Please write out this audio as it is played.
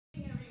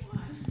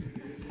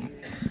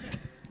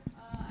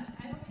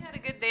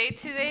day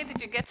today?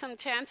 Did you get some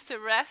chance to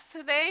rest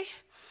today?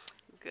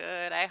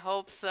 Good, I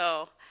hope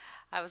so.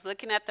 I was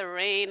looking at the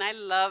rain. I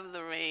love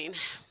the rain,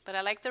 but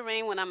I like the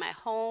rain when I'm at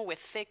home with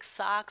thick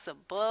socks, a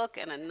book,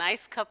 and a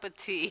nice cup of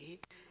tea.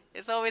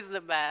 It's always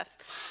the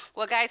best.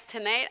 Well, guys,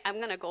 tonight I'm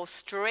going to go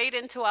straight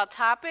into our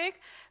topic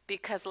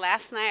because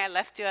last night I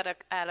left you at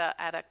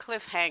a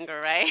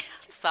cliffhanger, right?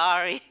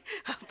 Sorry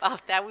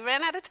about that. We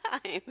ran out of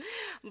time.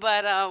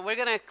 But we're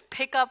going to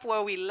pick up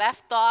where we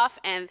left off,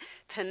 and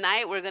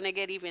tonight we're going to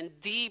get even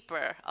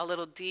deeper, a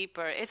little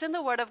deeper. Isn't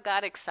the Word of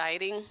God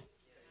exciting?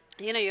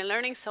 You know, you're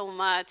learning so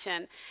much,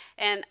 and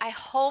I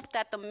hope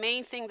that the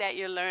main thing that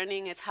you're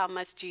learning is how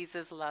much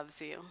Jesus loves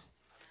you.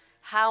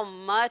 How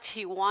much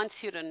he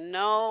wants you to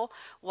know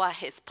what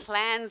his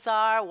plans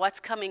are, what's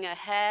coming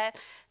ahead.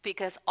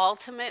 Because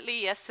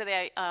ultimately,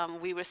 yesterday,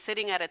 we were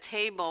sitting at a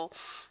table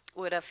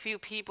with a few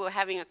people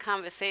having a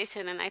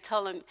conversation, and I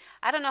told them,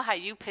 I don't know how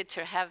you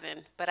picture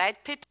heaven, but I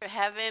picture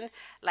heaven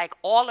like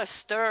all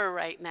astir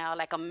right now,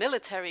 like a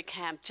military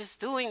camp,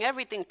 just doing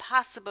everything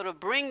possible to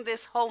bring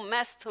this whole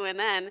mess to an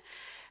end,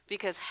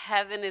 because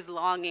heaven is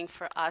longing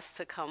for us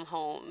to come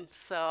home.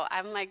 So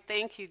I'm like,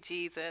 thank you,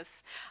 Jesus.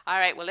 All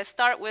right, well, let's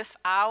start with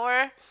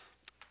our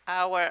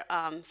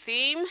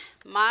theme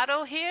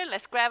motto here.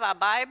 Let's grab our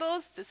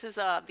Bibles. This is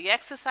the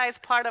exercise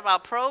part of our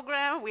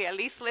program. We at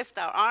least lift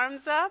our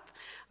arms up,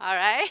 all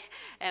right?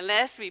 And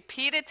let's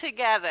repeat it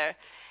together.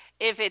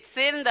 If it's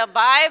in the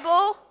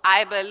Bible,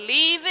 I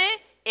believe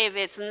it. If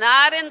it's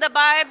not in the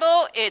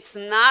Bible, it's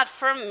not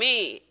for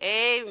me.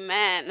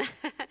 Amen.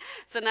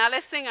 So now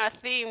let's sing our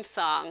theme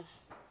song.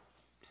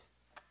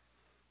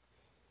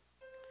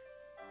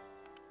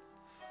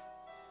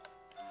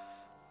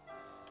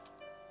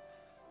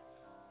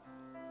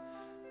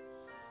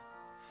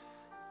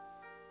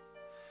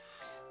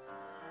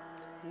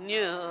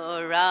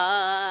 Your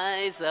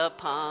eyes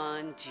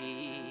upon Jesus.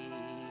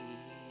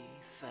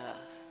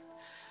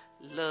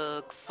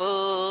 Look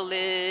full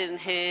in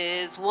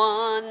his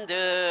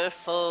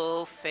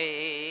wonderful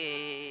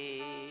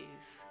face,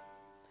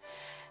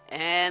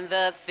 and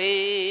the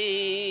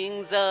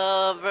things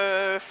of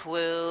earth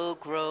will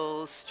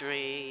grow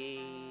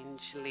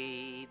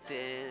strangely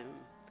dim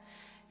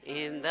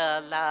in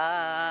the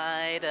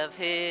light of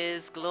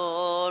his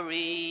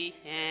glory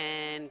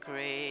and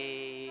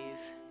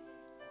grace.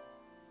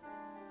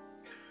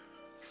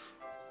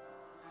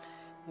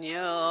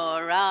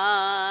 Your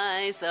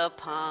eyes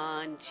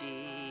upon Jesus,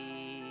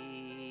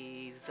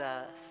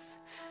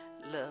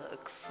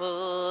 look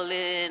full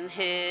in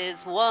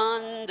his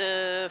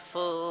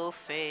wonderful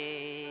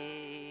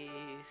face,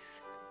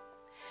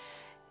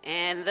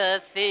 and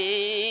the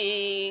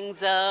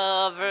things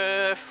of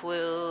earth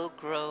will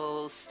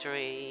grow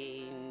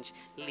strangely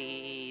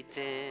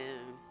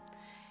dim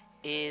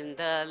in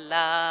the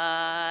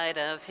light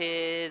of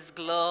his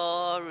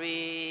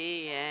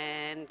glory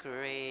and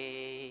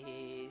grace.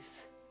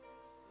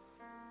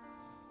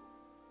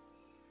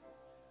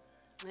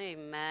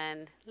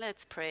 Amen.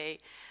 Let's pray.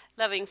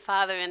 Loving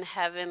Father in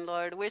heaven,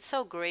 Lord, we're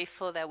so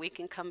grateful that we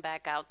can come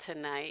back out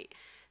tonight,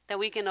 that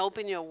we can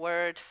open your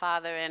word,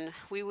 Father, and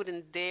we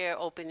wouldn't dare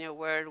open your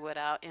word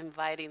without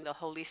inviting the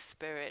Holy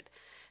Spirit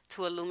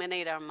to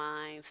illuminate our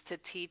minds, to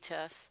teach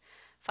us.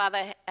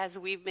 Father, as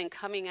we've been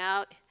coming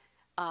out,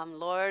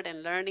 Lord,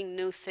 and learning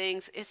new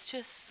things, it's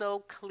just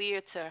so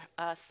clear to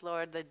us,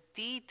 Lord, the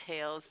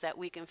details that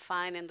we can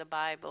find in the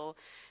Bible,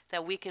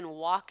 that we can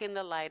walk in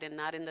the light and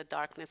not in the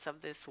darkness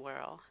of this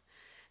world.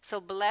 So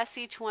bless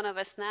each one of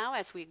us now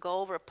as we go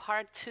over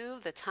part 2,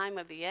 the time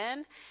of the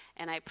end.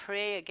 And I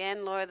pray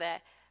again, Lord,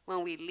 that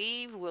when we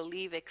leave, we'll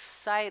leave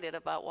excited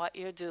about what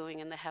you're doing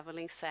in the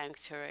heavenly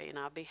sanctuary in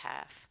our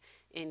behalf.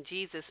 In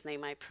Jesus'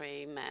 name I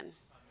pray, amen.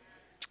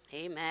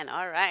 Amen.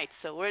 All right.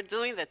 So we're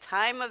doing the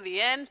time of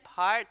the end,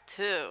 part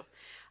 2.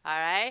 All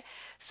right.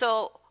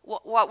 So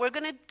what we're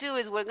going to do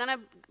is we're going to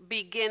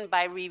begin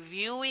by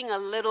reviewing a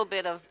little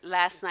bit of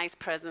last night's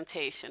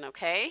presentation,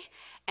 okay?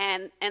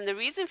 And the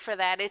reason for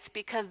that is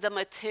because the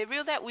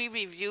material that we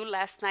reviewed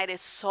last night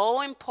is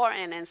so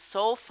important and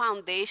so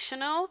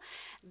foundational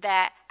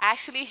that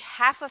actually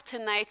half of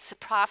tonight's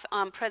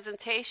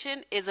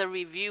presentation is a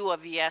review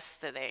of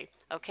yesterday,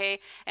 okay?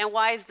 And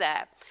why is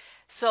that?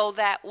 So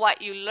that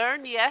what you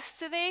learned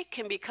yesterday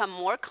can become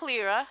more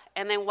clearer,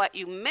 and then what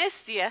you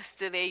missed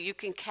yesterday you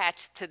can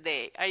catch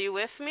today. Are you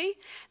with me?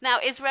 Now,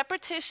 is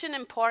repetition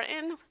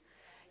important?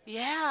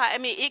 Yeah, I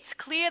mean, it's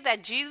clear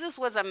that Jesus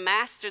was a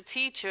master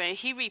teacher, and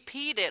he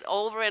repeated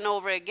over and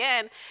over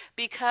again,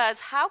 because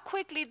how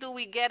quickly do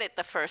we get it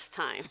the first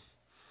time?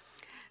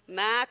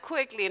 Not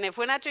quickly. And if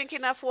we're not drinking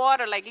enough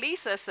water, like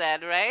Lisa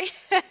said, right?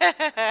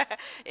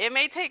 It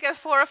may take us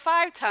 4 or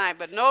 5 times,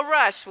 but no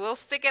rush. We'll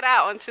stick it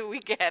out until we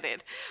get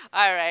it.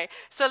 All right.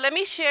 So let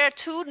me share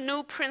 2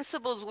 new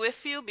principles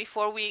with you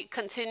before we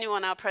continue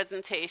on our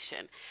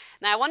presentation.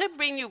 Now, I want to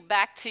bring you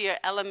back to your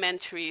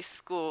elementary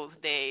school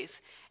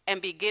days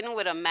and begin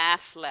with a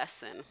math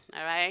lesson.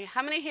 All right.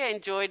 How many here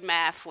enjoyed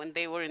math when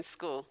they were in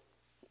school?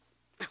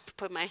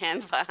 Put my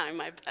hands behind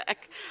my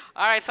back.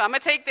 All right, so I'm going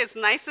to take this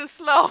nice and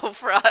slow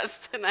for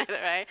us tonight,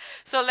 all right?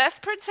 So let's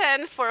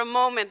pretend for a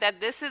moment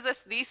that this is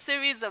these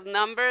series of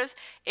numbers,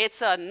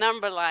 it's a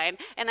number line.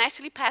 And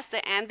actually, Pastor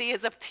Andy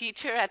is a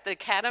teacher at the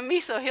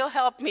academy, so he'll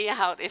help me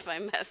out if I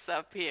mess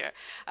up here.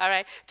 All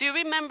right, do you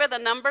remember the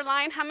number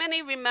line? How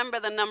many remember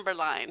the number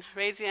line?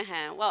 Raise your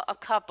hand. Well, a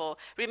couple.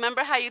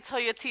 Remember how you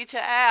told your teacher,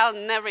 I'll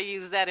never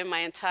use that in my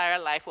entire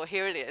life? Well,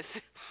 here it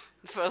is.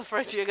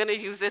 First, you're going to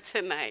use it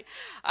tonight.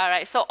 All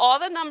right, so all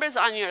the numbers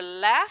on your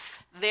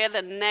left, they're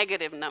the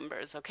negative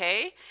numbers,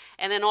 okay?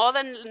 And then all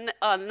the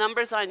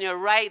numbers on your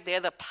right,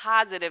 they're the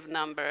positive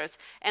numbers.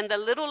 And the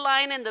little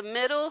line in the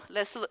middle,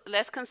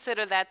 let's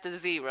consider that the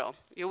 0.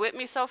 You with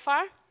me so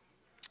far?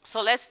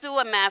 So let's do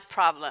a math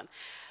problem.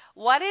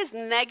 What is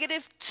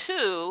negative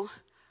 2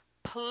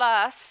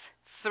 plus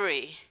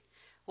 3?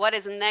 What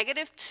is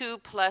negative 2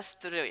 plus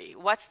 3?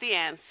 What's the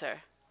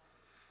answer?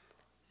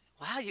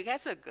 Wow, you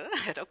guys are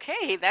good.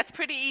 Okay, that's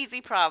pretty easy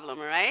problem,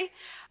 right?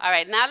 All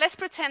right, now let's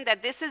pretend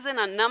that this isn't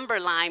a number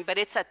line, but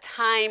it's a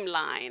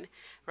timeline,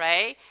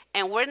 right?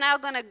 And we're now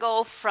going to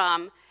go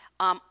from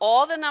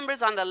all the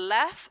numbers on the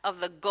left of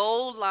the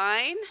goal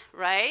line,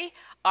 right,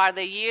 are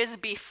the years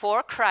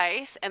before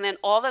Christ, and then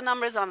all the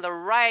numbers on the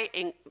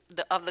right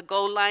of the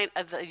goal line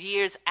are the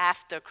years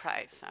after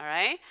Christ, all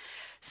right?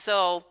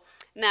 So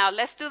now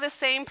let's do the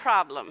same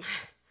problem.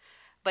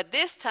 But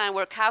this time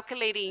we're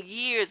calculating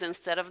years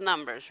instead of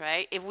numbers,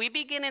 right? If we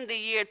begin in the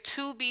year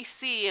 2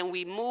 BC and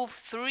we move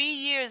 3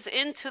 years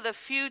into the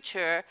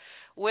future,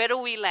 where do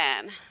we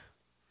land?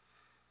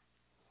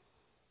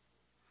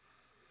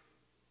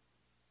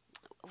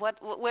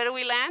 Where do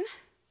we land?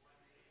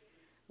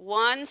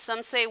 1,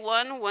 some say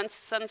 1,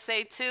 some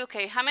say 2.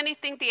 Okay, how many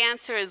think the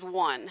answer is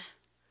 1?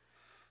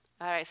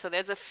 All right, so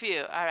there's a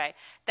few. All right,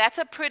 that's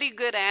a pretty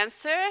good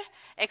answer,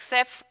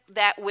 except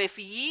that with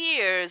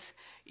years,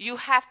 you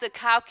have to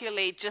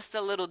calculate just a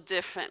little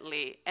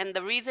differently. And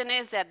the reason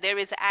is that there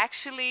is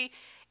actually,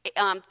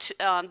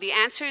 the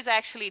answer is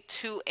actually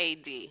 2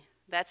 AD.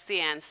 That's the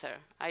answer.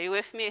 Are you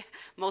with me?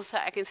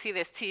 I can see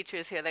there's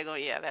teachers here. They're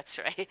going, yeah, that's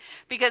right.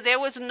 Because there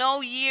was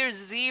no year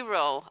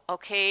 0,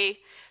 okay?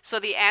 So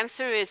the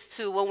answer is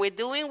 2. When we're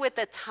doing with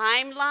the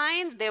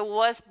timeline, there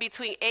was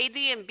between AD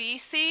and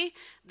BC,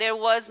 there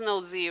was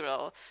no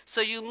 0.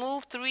 So you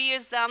move 3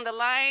 years down the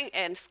line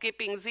and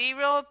skipping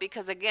 0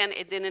 because, again,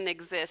 it didn't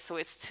exist. So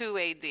it's 2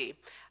 AD.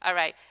 All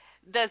right.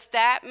 Does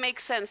that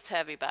make sense to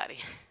everybody?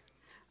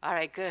 All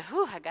right, good.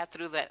 Whew, I got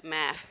through that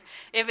math.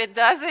 If it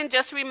doesn't,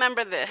 just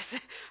remember this,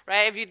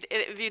 right?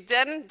 If you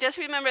didn't, just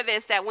remember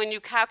this, that when you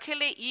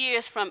calculate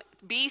years from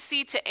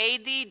BC to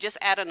AD, just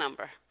add a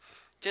number.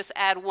 Just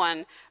add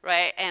 1,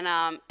 right? And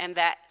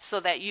that so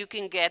that you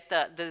can get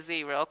the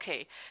 0.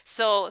 Okay,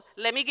 so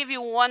let me give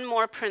you one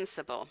more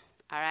principle,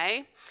 all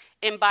right?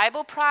 In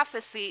Bible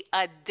prophecy,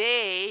 a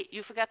day,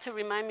 you forgot to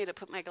remind me to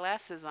put my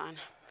glasses on.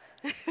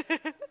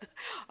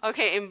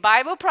 Okay, in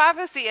Bible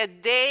prophecy, a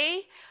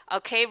day,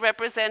 okay,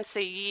 represents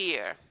a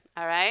year,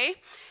 all right?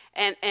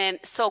 And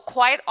so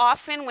quite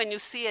often when you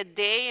see a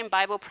day in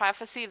Bible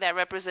prophecy, that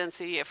represents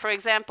a year. For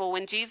example,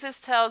 when Jesus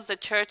tells the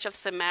church of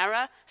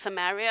Samaria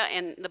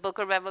in the book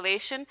of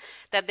Revelation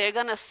that they're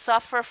going to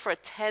suffer for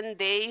 10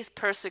 days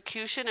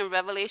persecution in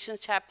Revelation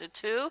chapter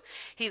 2,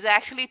 he's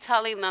actually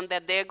telling them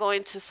that they're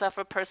going to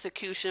suffer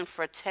persecution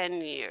for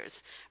 10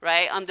 years,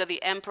 right, under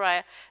the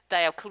Emperor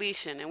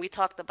Diocletian. And we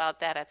talked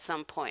about that at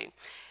some point.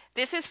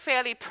 This is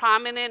fairly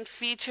prominent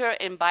feature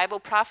in Bible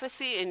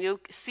prophecy, and you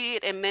see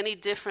it in many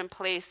different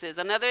places.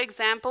 Another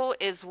example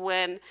is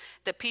when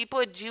the people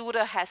of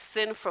Judah has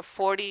sinned for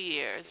 40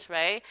 years,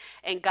 right?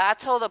 And God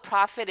told the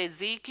prophet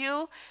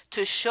Ezekiel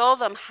to show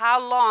them how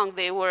long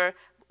they were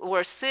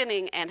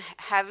sinning and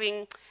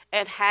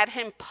had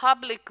him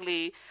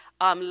publicly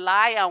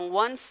lie on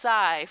one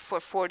side for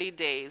 40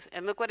 days.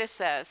 And look what it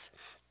says.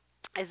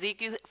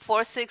 Ezekiel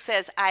 4:6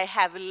 says, I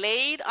have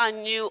laid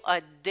on you a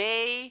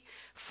day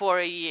for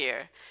a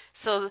year.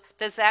 So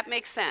does that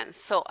make sense?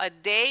 So a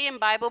day in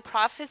Bible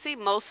prophecy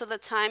most of the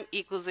time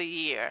equals a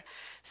year.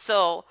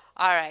 So,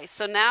 all right,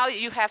 so now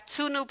you have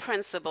 2 new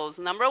principles.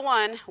 Number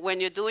 1,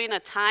 when you're doing a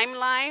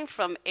timeline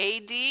from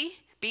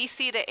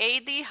BC to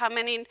AD, how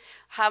many,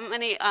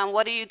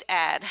 what do you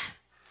add?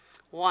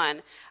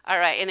 1. All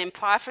right, and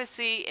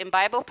in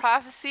Bible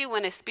prophecy,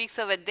 when it speaks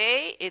of a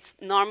day, it's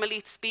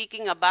normally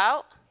speaking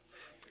about?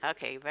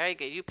 Okay, very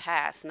good. You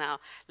passed. Now,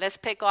 let's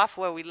pick off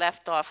where we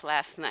left off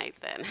last night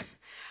then.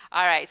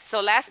 All right, so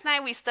last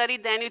night we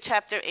studied Daniel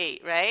chapter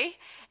 8, right?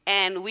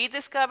 And we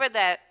discovered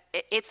that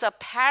it's a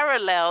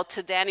parallel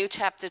to Daniel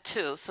chapter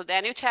 2. So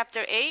Daniel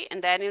chapter 8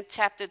 and Daniel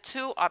chapter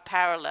 2 are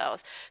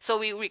parallels. So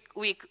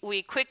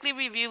we quickly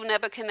review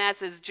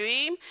Nebuchadnezzar's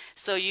dream.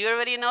 So you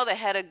already know the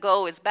head of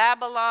gold is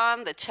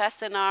Babylon, the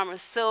chest and arm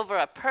of silver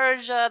are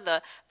Persia,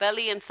 the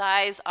belly and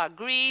thighs are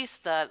Greece,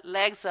 the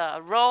legs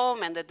are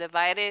Rome, and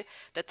the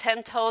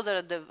 10 toes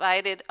are the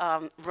divided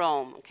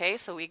Rome. Okay,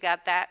 so we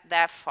got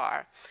that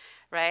far.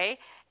 right?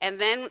 And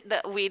then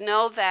we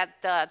know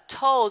that the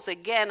toes,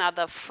 again, are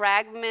the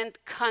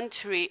fragment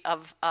country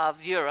of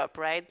Europe,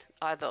 right?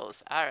 Are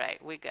those. All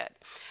right, we good.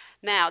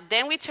 Now,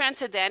 then we turn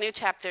to Daniel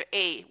chapter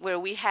 8, where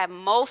we have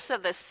most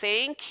of the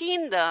same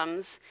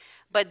kingdoms,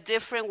 but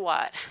different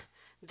what?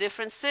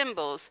 Different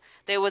symbols.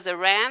 There was a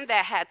ram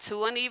that had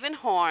two uneven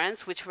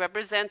horns, which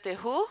represented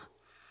who?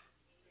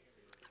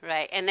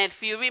 Right, and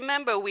if you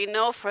remember, we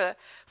know for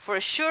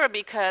sure,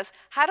 because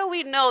how do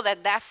we know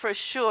that for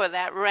sure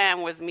that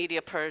ram was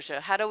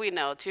Media-Persia? How do we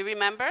know? Do you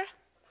remember?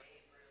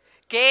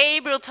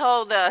 Gabriel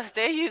told us.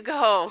 There you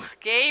go.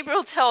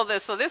 Gabriel told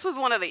us. So this was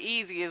one of the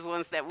easiest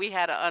ones that we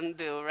had to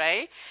undo,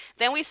 right?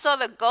 Then we saw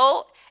the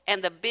goat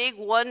and the big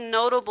one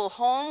notable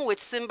horn, which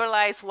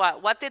symbolized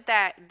what? What did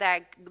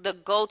the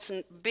goat's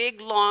big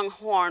long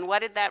horn,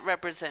 what did that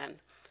represent?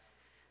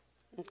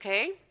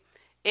 Okay.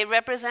 It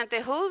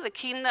represented who? The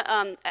king,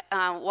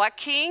 what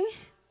king?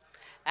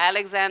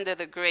 Alexander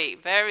the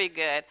Great. Very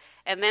good.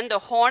 And then the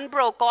horn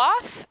broke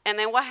off, and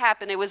then what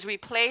happened? It was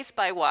replaced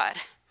by what?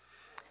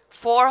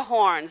 4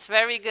 horns.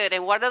 Very good.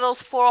 And what do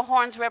those 4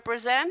 horns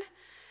represent?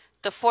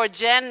 The 4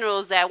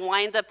 generals that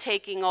wind up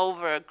taking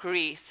over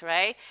Greece,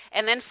 right?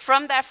 And then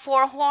from that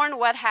 4 horn,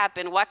 what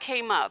happened? What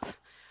came up?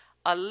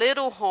 A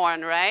little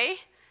horn, right?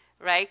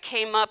 Right,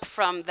 came up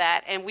from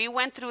that, and we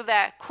went through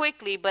that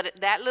quickly,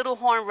 but that little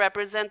horn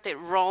represented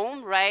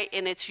Rome, right,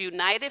 in its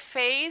united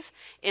phase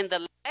in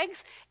the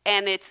legs,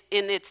 and it's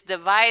in its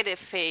divided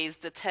phase,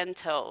 the 10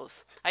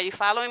 toes. Are you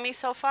following me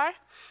so far?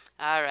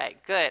 All right,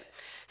 good.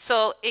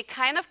 So it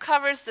kind of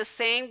covers the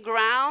same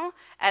ground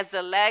as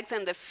the legs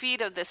and the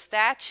feet of the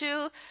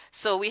statue.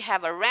 So we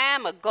have a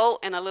ram, a goat,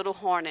 and a little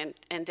horn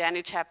in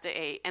Daniel chapter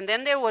 8. And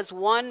then there was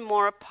one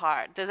more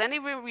part. Does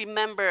anyone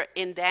remember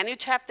in Daniel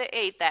chapter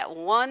 8 that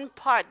one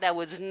part that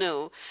was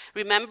new?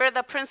 Remember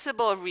the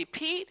principle of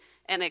repeat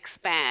and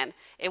expand.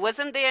 It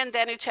wasn't there in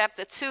Daniel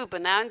chapter 2,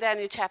 but now in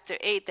Daniel chapter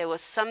 8 there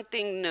was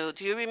something new.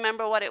 Do you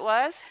remember what it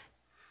was?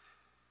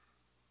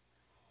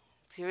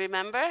 Do you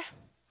remember?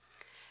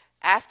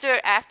 After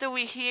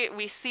we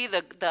see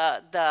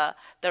the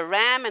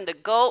ram and the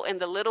goat and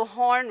the little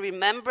horn,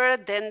 remember,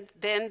 then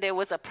there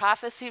was a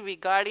prophecy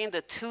regarding the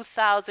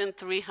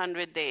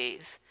 2,300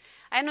 days.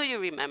 I knew you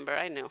remember,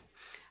 I knew.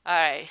 All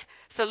right,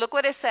 so look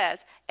what it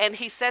says. And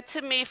he said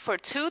to me, for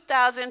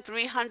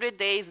 2,300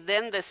 days,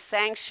 then the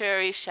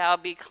sanctuary shall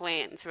be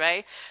cleansed,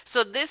 right?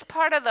 So this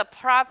part of the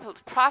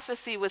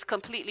prophecy was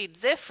completely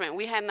different.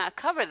 We had not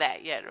covered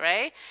that yet,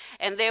 right?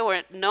 And there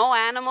were no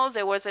animals,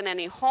 there wasn't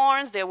any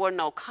horns, there were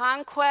no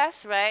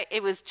conquests, right?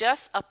 It was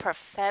just a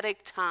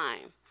prophetic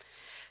time.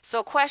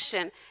 So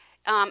question,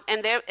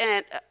 and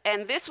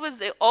this was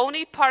the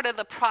only part of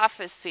the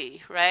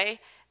prophecy, right,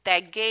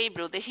 that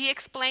Gabriel, did he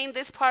explain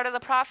this part of the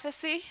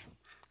prophecy?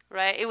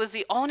 Right? It was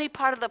the only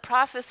part of the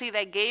prophecy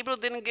that Gabriel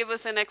didn't give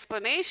us an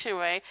explanation,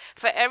 right?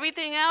 For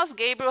everything else,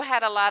 Gabriel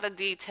had a lot of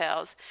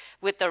details.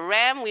 With the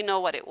ram, we know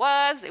what it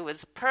was. It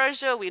was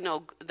Persia. We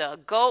know the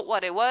goat,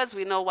 what it was.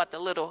 We know what the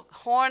little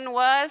horn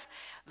was.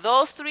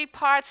 Those 3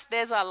 parts,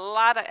 there's a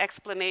lot of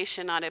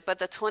explanation on it. But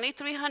the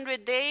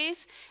 2,300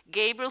 days,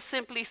 Gabriel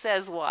simply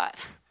says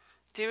what?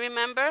 Do you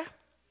remember?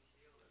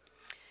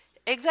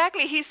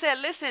 Exactly. He said,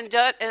 listen,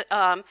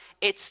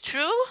 it's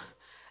true.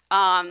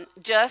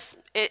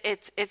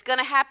 It's going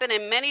to happen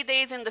in many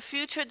days in the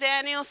future,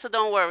 Daniel, so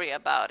don't worry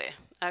about it,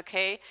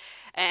 okay?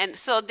 And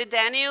so did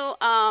Daniel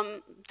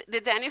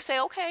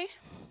say, okay?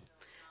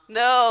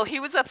 No, he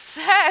was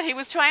upset. He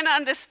was trying to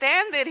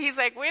understand it. He's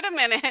like, wait a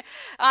minute.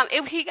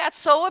 He got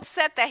so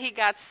upset that he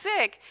got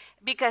sick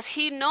because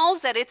he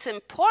knows that it's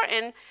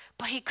important,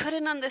 but he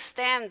couldn't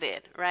understand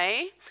it,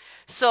 right?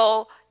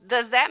 So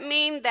does that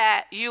mean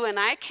that you and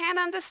I can't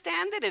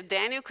understand it? If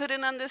Daniel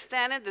couldn't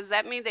understand it, does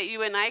that mean that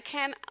you and I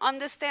can't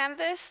understand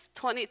this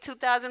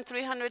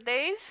 2,300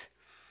 days?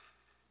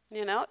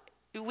 You know,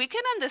 we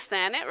can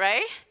understand it,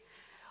 right?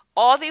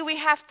 All that we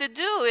have to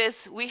do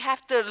is we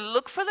have to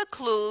look for the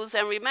clues,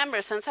 and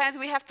remember, sometimes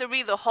we have to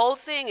read the whole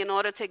thing in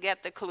order to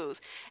get the clues.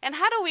 And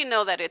how do we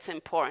know that it's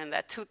important,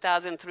 that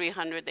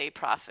 2,300-day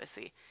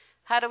prophecy?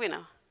 How do we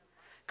know?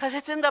 Because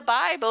it's in the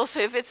Bible, so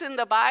if it's in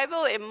the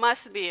Bible, it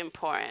must be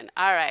important.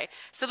 All right,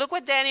 so look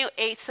what Daniel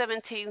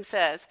 8:17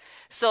 says.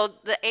 So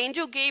the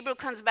angel Gabriel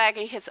comes back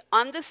and he says,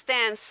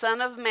 understand, son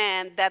of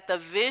man, that the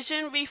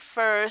vision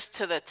refers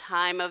to the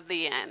time of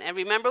the end. And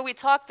remember we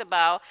talked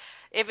about,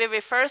 if it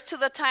refers to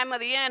the time of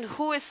the end,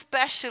 who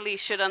especially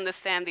should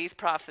understand these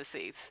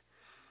prophecies?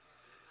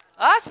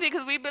 Us,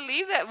 because we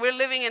believe that we're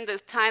living in the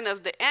time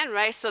of the end,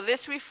 right? So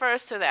this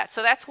refers to that.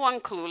 So that's one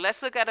clue.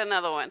 Let's look at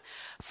another one.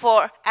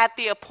 For at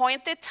the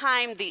appointed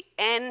time, the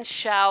end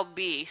shall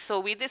be. So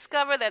we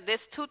discover that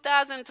this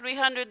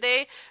 2,300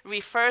 day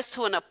refers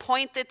to an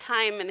appointed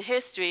time in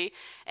history.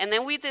 And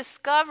then we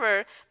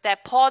discover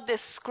that Paul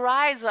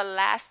describes a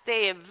last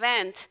day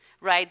event,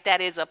 right,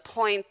 that is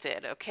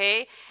appointed,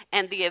 okay?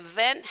 And the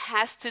event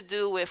has to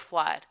do with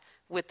what?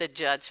 With the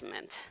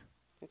judgment.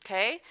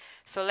 Okay,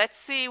 so let's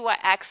see what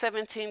Acts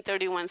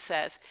 17:31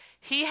 says.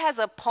 He has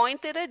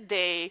appointed a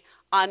day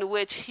on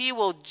which he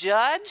will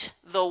judge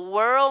the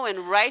world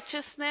in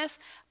righteousness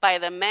by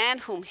the man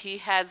whom he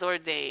has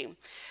ordained.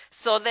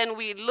 So then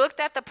we looked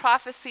at the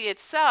prophecy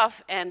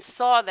itself and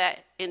saw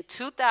that in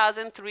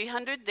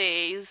 2,300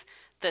 days,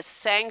 the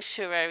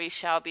sanctuary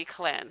shall be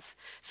cleansed.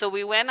 So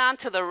we went on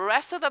to the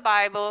rest of the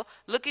Bible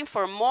looking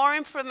for more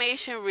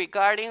information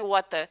regarding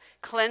what the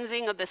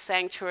cleansing of the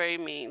sanctuary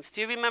means.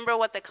 Do you remember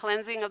what the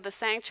cleansing of the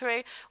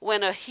sanctuary?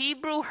 When a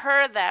Hebrew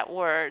heard that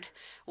word,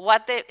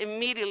 what did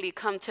immediately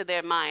come to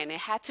their mind?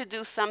 It had to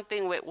do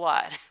something with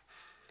what?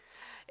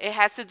 It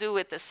has to do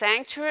with the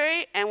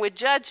sanctuary and with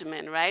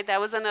judgment, right?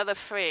 That was another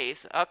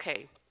phrase.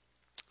 Okay.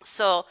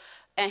 So,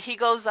 and he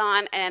goes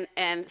on, and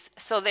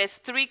so there's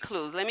 3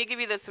 clues. Let me give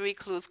you the 3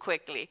 clues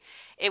quickly.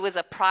 It was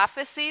a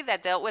prophecy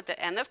that dealt with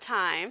the end of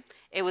time.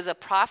 It was a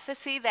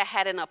prophecy that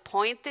had an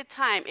appointed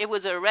time. It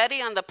was already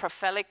on the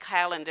prophetic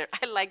calendar.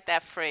 I like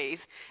that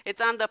phrase.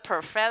 It's on the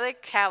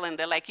prophetic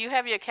calendar. Like you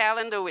have your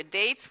calendar with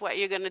dates, what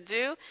you're going to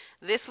do.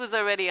 This was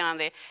already on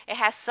there. It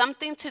has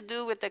something to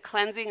do with the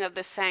cleansing of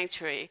the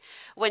sanctuary.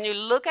 When you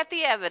look at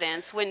the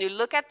evidence, when you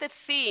look at the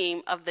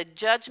theme of the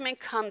judgment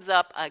comes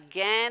up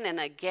again and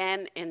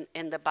again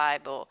in the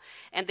Bible.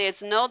 And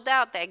there's no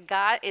doubt that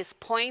God is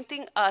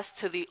pointing us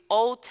to the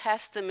Old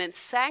Testament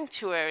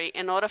sanctuary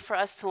in order for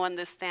us to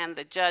understand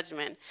the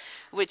judgment,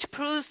 which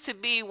proves to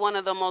be one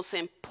of the most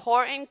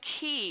important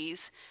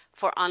keys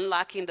for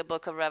unlocking the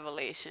book of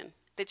Revelation.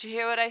 Did you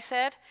hear what I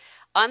said?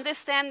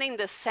 Understanding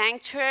the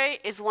sanctuary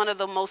is one of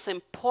the most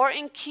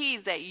important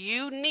keys that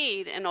you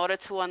need in order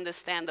to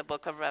understand the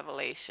book of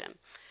Revelation.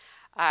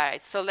 All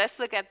right, so let's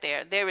look at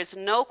there. There is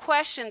no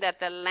question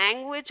that the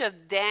language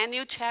of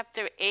Daniel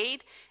chapter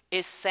 8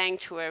 is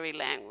sanctuary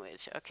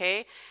language,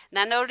 okay?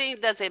 Not only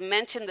does it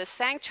mention the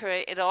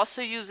sanctuary, it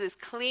also uses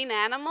clean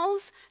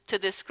animals to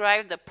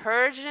describe the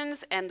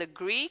Persians and the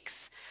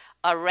Greeks,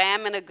 a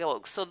ram and a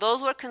goat. So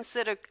those were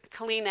considered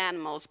clean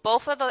animals.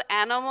 Both of the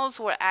animals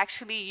were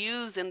actually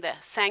used in the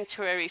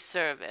sanctuary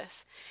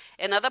service.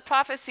 In other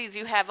prophecies,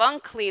 you have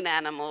unclean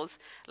animals,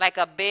 like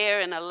a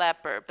bear and a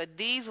leopard, but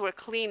these were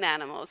clean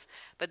animals.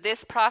 But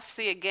this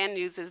prophecy again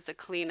uses the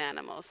clean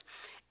animals.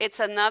 It's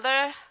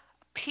another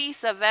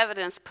piece of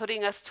evidence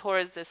putting us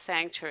towards the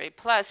sanctuary.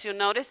 Plus, you'll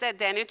notice that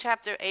Daniel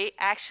chapter 8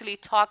 actually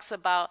talks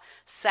about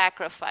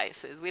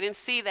sacrifices. We didn't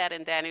see that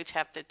in Daniel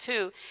chapter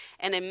 2,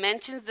 and it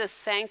mentions the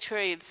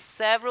sanctuary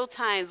several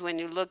times when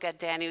you look at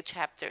Daniel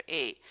chapter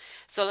 8.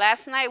 So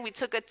last night we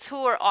took a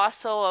tour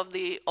also of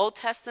the Old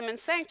Testament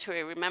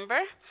sanctuary,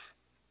 remember?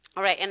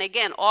 All right, and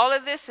again, all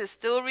of this is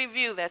still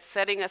review that's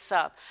setting us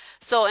up.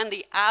 So in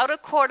the outer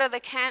court of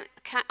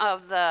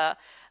the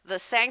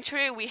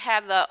sanctuary, we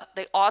have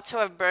the altar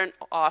of burnt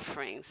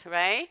offerings,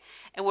 right?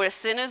 And where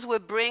sinners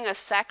would bring a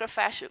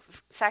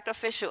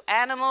sacrificial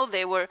animal,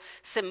 they were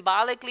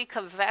symbolically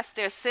confess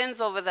their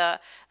sins over the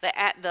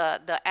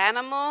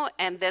animal,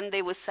 and then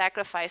they would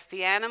sacrifice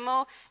the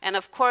animal. And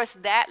of course,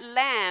 that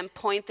lamb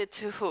pointed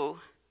to who?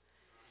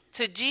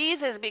 To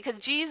Jesus, because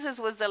Jesus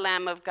was the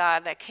Lamb of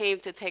God that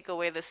came to take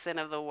away the sin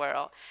of the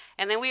world.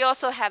 And then we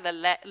also have the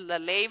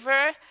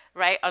laver,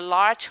 right? A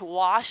large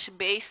wash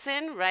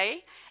basin,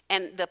 right?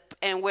 And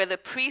where the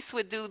priests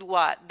would do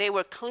what? They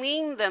would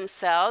clean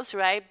themselves,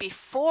 right,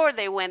 before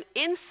they went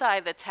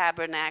inside the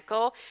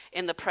tabernacle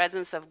in the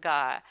presence of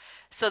God.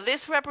 So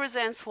this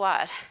represents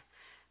what?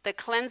 The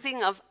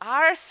cleansing of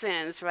our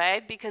sins,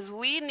 right? Because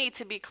we need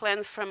to be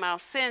cleansed from our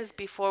sins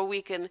before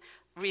we can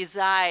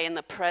reside in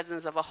the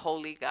presence of a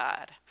holy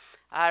God.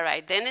 All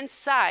right, then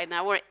inside,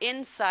 now we're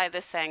inside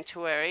the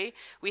sanctuary.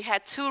 We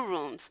had 2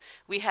 rooms.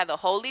 We had the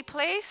holy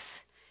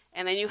place,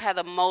 and then you have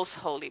the most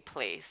holy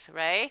place,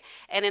 right?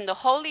 And in the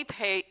holy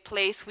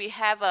place, we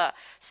have a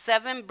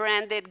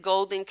 7-branded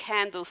golden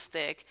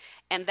candlestick,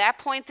 and that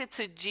pointed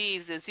to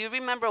Jesus. You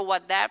remember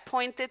what that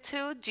pointed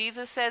to?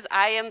 Jesus says,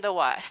 I am the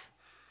what?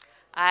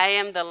 I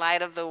am the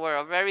light of the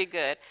world. Very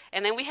good.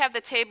 And then we have the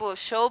table of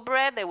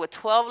showbread. There were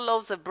 12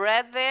 loaves of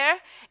bread there,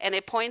 and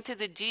it pointed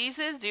to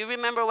Jesus. Do you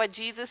remember what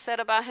Jesus said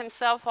about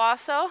himself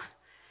also?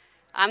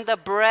 I'm the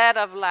bread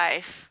of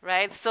life,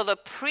 right? So the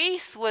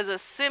priest was a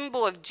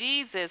symbol of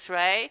Jesus,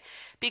 right?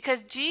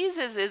 Because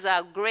Jesus is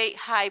our great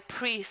high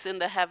priest in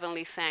the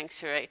heavenly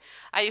sanctuary.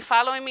 Are you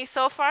following me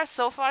so far?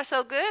 So far,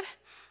 so good?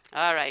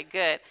 All right,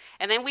 good.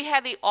 And then we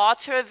had the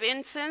altar of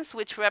incense,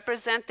 which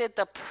represented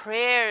the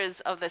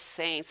prayers of the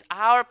saints,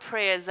 our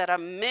prayers that are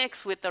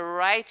mixed with the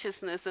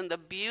righteousness and the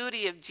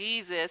beauty of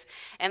Jesus.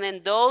 And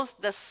then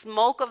the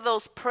smoke of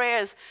those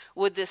prayers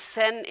would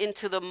descend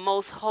into the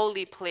most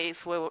holy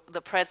place where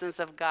the presence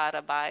of God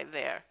abide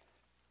there.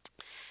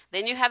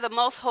 Then you have the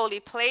most holy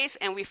place,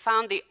 and we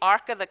found the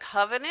Ark of the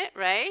Covenant,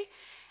 right?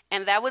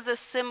 And that was a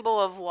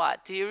symbol of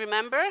what? Do you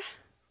remember?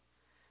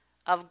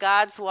 Of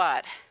God's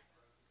what?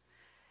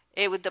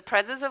 The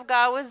presence of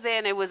God was there,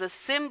 and it was a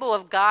symbol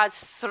of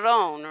God's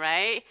throne,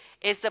 right?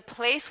 It's the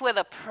place where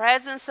the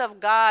presence of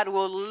God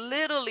will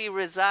literally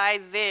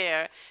reside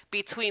there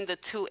between the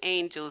 2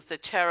 angels, the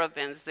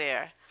cherubims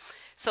there.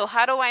 So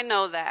how do I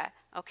know that?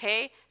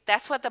 Okay,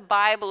 That's what the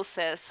Bible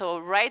says. So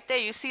right there,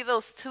 you see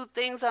those two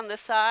things on the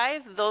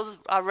side? Those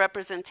are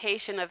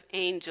representation of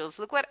angels.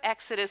 Look what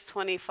Exodus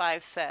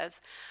 25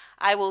 says.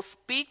 I will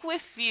speak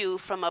with you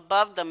from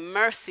above the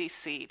mercy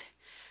seat,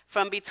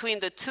 from between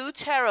the two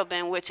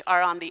cherubim which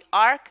are on the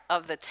ark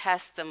of the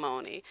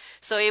testimony.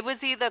 So it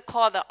was either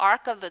called the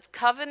Ark of the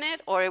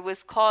Covenant or it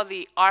was called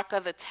the Ark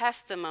of the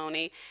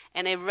Testimony,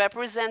 and it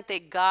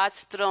represented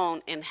God's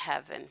throne in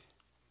heaven.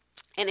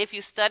 And if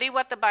you study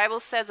what the Bible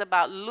says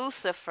about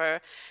Lucifer,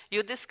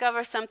 you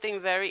discover something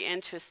very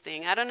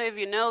interesting. I don't know if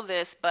you know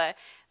this, but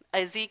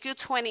Ezekiel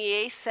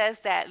 28 says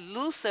that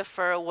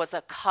Lucifer was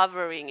a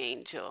covering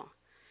angel.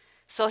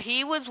 So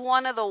he was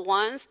one of the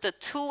ones, the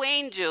two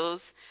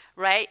angels,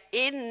 right,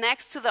 in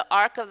next to the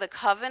Ark of the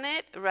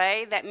Covenant,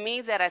 right? That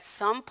means that at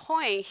some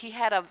point he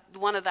had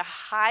one of the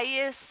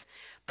highest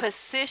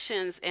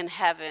positions in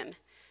heaven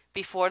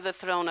before the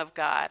throne of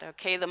God,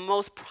 okay? The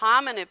most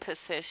prominent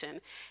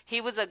position. He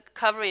was a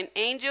covering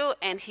angel,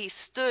 and he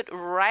stood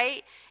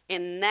right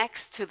in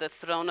next to the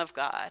throne of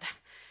God.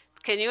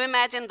 Can you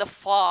imagine the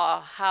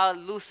fall, how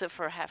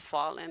Lucifer had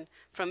fallen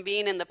from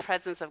being in the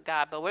presence of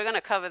God? But we're going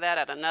to cover that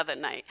at another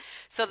night.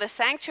 So the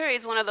sanctuary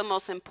is one of the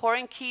most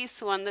important keys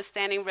to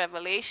understanding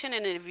Revelation.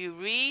 And if you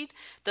read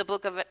the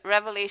book of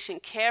Revelation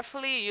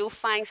carefully, you'll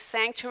find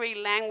sanctuary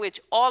language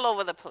all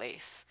over the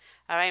place.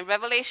 All right, in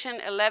Revelation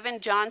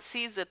 11, John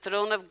sees the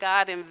throne of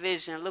God in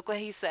vision. Look what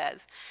he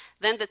says.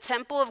 Then the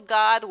temple of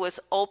God was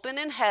open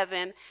in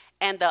heaven,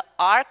 and the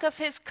ark of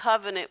his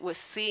covenant was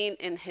seen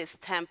in his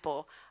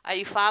temple. Are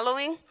you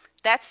following?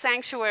 That's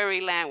sanctuary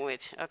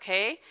language,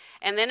 okay?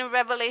 And then in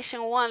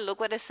Revelation 1, look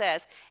what it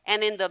says.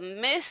 And in the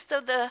midst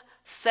of the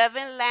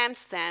 7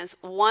 lampstands,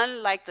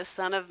 one like the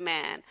Son of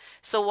Man.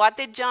 So what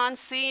did John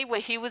see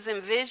when he was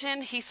in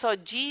vision? He saw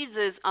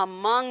Jesus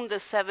among the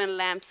 7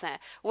 lampstands.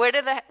 Where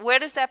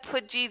does that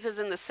put Jesus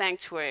in the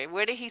sanctuary?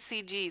 Where did he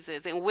see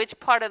Jesus? In which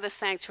part of the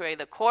sanctuary?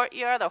 The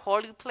courtyard, the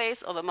holy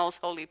place, or the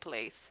most holy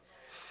place?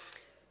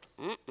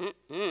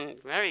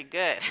 Very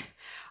good.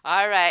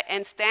 All right.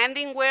 And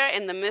standing where?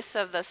 In the midst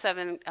of the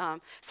 7.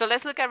 So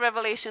let's look at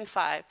Revelation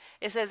 5.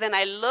 It says, and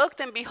I looked,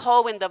 and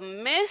behold, in the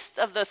midst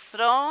of the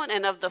throne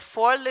and of the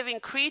 4 living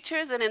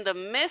creatures, and in the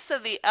midst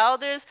of the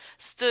elders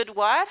stood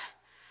what?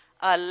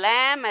 A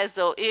lamb as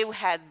though it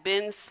had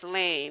been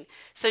slain.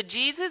 So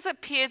Jesus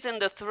appears in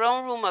the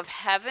throne room of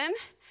heaven,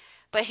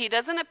 but he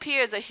doesn't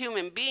appear as a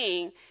human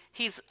being.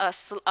 He's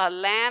a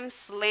lamb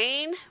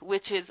slain,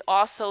 which is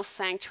also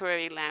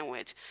sanctuary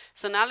language.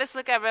 So now let's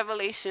look at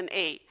Revelation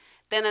 8.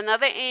 Then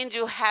another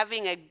angel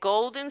having a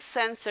golden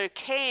censer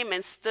came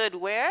and stood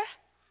where?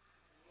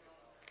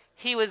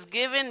 He was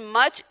given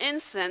much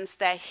incense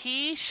that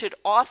he should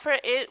offer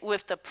it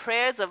with the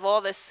prayers of all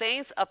the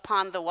saints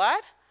upon the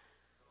what?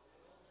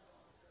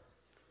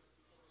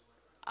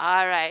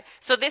 All right.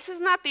 So this is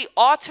not the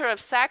altar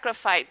of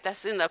sacrifice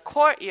that's in the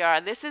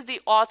courtyard. This is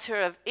the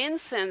altar of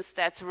incense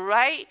that's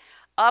right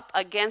up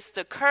against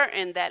the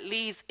curtain that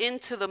leads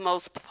into the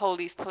most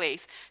holy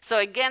place. So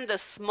again, the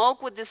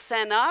smoke would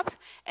descend up,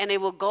 and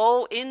it will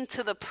go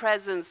into the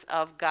presence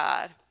of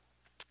God.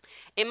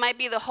 It might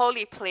be the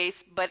holy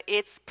place, but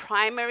its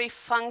primary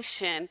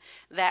function,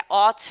 that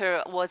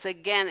altar, was,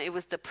 again, it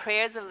was the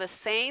prayers of the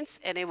saints,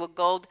 and it would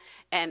go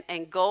and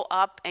go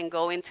up and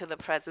go into the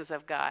presence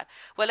of God.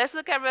 Well, let's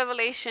look at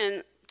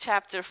Revelation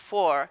chapter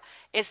 4.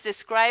 It's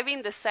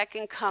describing the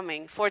second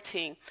coming.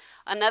 14.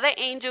 Another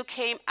angel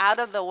came out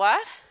of the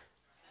what?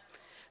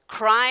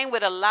 Crying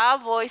with a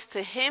loud voice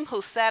to him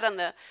who sat on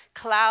the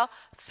cloud,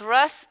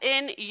 thrust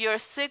in your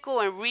sickle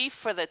and reap,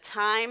 for the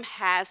time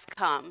has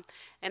come.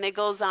 And it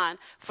goes on,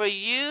 for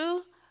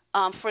you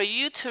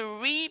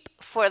to reap,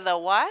 for the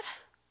what?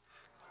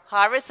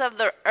 Harvest of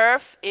the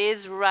earth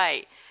is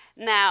right.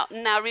 Now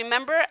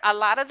remember, a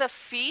lot of the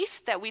feasts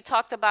that we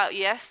talked about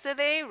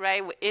yesterday,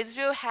 right?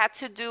 Israel had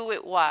to do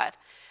with what?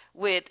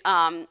 With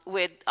a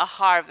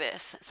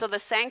harvest. So the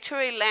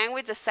sanctuary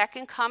language, the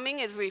second coming,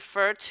 is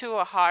referred to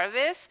a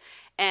harvest,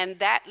 and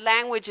that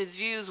language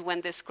is used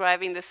when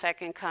describing the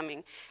second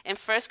coming. In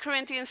 1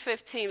 Corinthians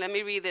 15, let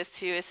me read this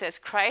to you. It says,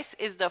 Christ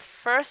is the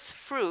first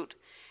fruit,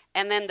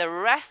 and then the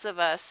rest of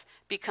us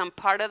become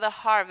part of the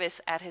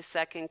harvest at his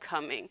second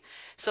coming.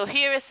 So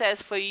here it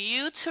says, for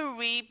you to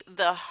reap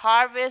the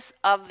harvest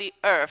of the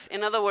earth.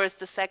 In other words,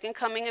 the second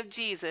coming of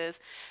Jesus.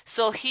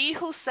 So he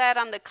who sat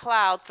on the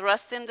cloud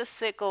thrust in the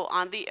sickle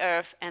on the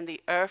earth, and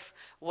the earth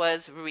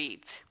was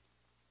reaped.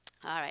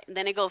 All right, and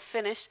then it goes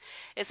finish.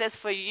 It says,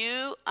 for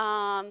you,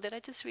 did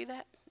I just read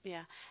that?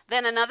 Yeah.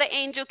 Then another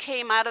angel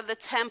came out of the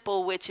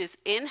temple which is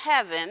in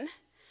heaven,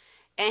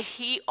 and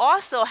he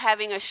also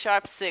having a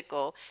sharp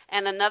sickle.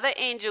 And another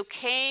angel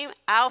came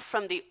out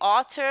from the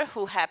altar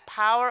who had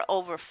power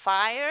over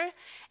fire.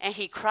 And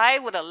he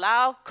cried with a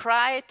loud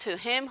cry to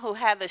him who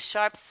had the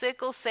sharp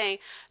sickle, saying,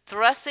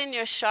 thrust in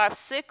your sharp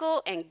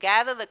sickle and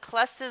gather the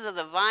clusters of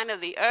the vine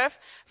of the earth,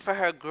 for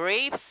her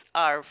grapes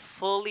are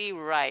fully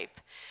ripe.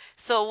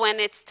 So when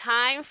it's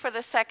time for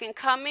the second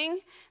coming,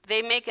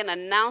 they make an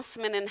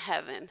announcement in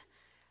heaven.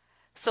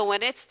 So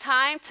when it's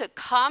time to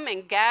come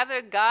and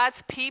gather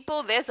God's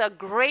people, there's a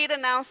great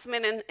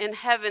announcement in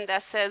heaven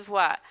that says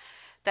what?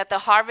 That the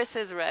harvest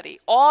is ready.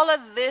 All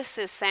of this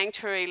is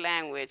sanctuary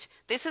language.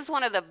 This is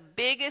one of the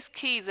biggest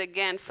keys,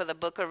 again, for the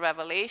book of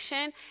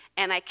Revelation,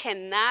 and I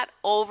cannot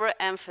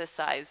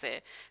overemphasize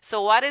it.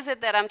 So what is it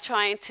that I'm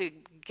trying to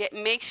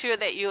make sure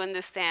that you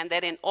understand?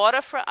 That in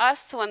order for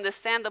us to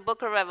understand the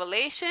book of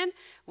Revelation,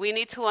 we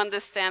need to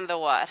understand the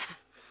what?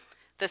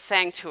 The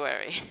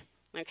sanctuary.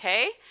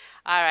 Okay?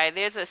 All right,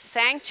 there's a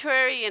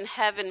sanctuary in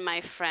heaven,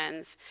 my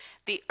friends.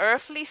 The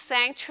earthly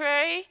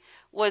sanctuary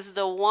was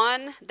the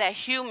one that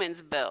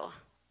humans built,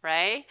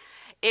 right?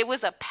 It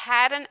was a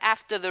pattern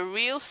after the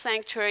real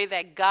sanctuary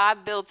that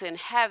God built in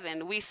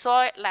heaven. We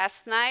saw it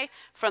last night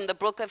from the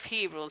book of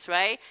Hebrews,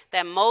 right?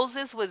 That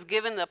Moses was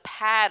given a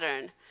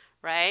pattern,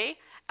 right?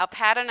 A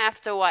pattern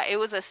after what? It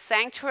was a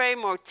sanctuary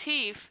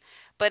motif,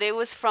 but it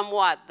was from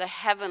what? The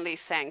heavenly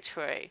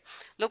sanctuary.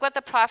 Look what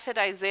the prophet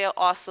Isaiah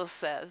also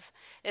says.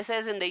 It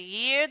says, in the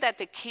year that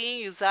the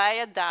king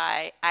Uzziah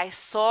died, I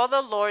saw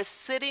the Lord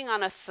sitting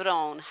on a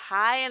throne,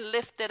 high and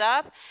lifted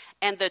up,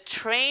 and the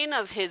train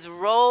of his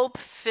robe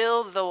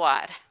filled the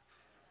what?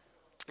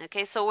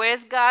 Okay, so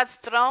where's God's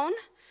throne?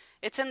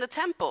 It's in the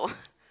temple.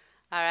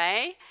 All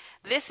right?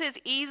 This is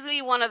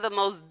easily one of the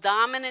most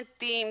dominant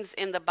themes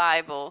in the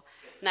Bible.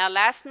 Now,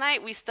 last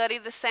night we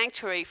studied the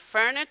sanctuary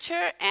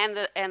furniture and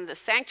the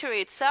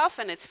sanctuary itself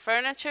and its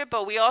furniture,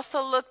 but we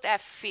also looked at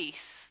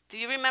feasts. Do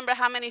you remember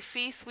how many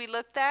feasts we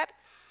looked at?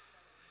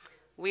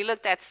 We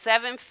looked at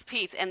 7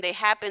 feasts, and they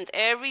happened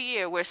every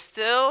year. We're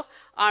still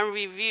on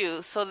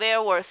review. So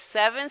there were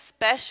 7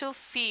 special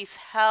feasts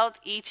held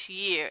each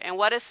year. And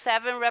what does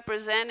 7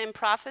 represent in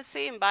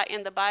prophecy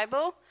in the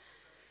Bible?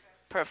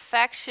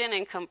 Perfection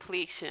and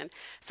completion.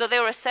 So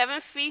there were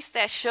 7 feasts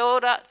that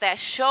showed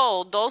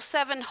those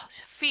 7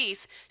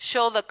 feasts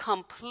show the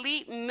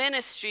complete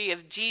ministry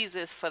of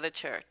Jesus for the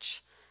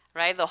church.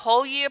 Right, the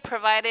whole year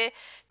provided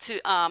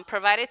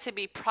to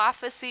be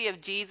prophecy of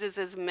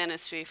Jesus'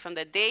 ministry from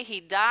the day he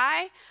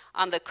died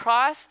on the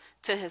cross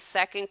to his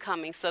second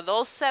coming. So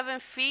those 7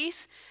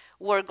 feasts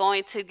were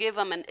going to give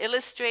them an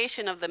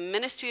illustration of the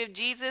ministry of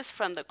Jesus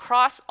from the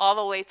cross all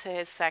the way to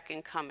his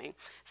second coming.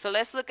 So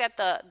let's look at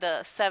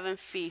the 7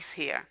 feasts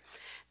here.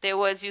 There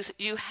was,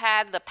 you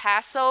had the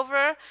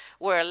Passover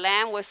where a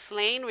lamb was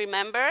slain,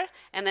 remember?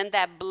 And then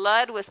that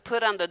blood was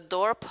put on the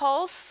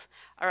doorposts,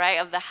 all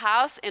right, of the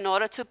house in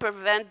order to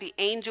prevent the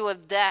angel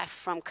of death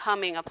from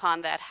coming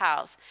upon that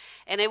house.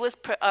 And it was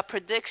a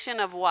prediction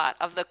of what?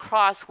 Of the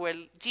cross, where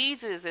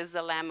Jesus is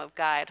the Lamb of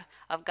God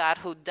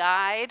who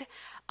died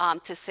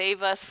to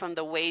save us from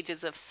the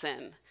wages of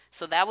sin.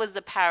 So that was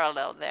the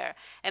parallel there.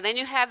 And then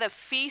you had the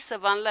Feast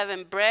of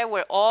Unleavened Bread,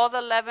 where all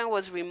the leaven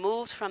was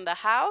removed from the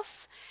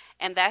house.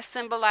 And that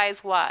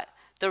symbolized what?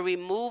 The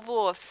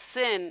removal of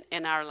sin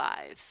in our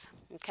lives.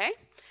 Okay?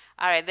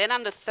 All right, then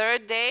on the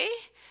 3rd day,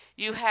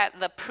 you had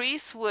the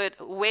priest would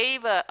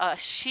wave a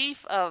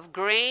sheaf of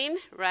grain,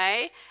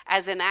 right,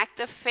 as an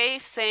act of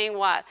faith, saying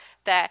what?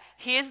 That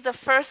here's the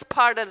first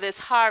part of this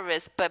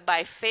harvest, but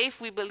by faith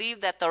we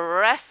believe that the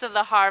rest of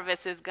the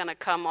harvest is going to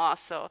come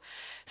also.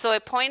 So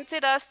it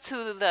pointed us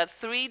to the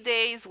 3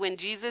 days when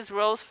Jesus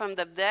rose from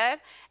the dead,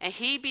 and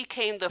he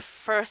became the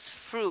first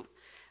fruit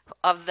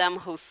of them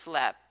who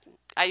slept.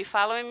 Are you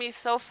following me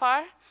so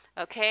far?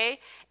 Okay?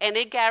 And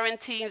it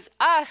guarantees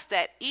us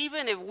that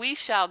even if we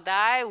shall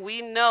die, we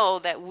know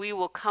that we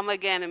will come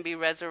again and be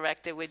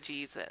resurrected with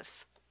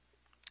Jesus.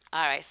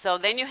 All right, so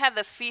then you have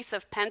the Feast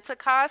of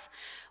Pentecost,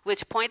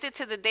 which pointed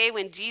to the day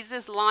when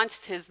Jesus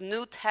launched his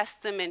New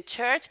Testament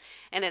church,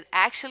 and it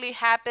actually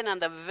happened on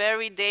the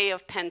very day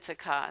of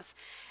Pentecost.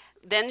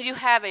 Then you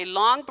have a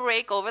long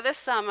break over the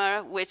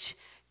summer, which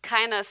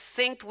kind of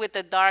synced with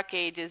the Dark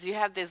Ages. You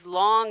have this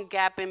long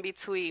gap in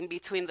between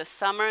the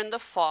summer and the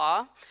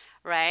fall,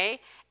 right?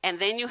 And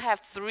then you have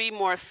 3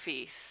 more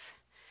feasts.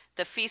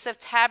 The Feast of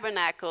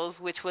Tabernacles,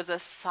 which was a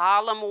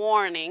solemn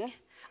warning.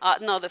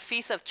 The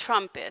Feast of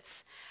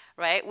Trumpets,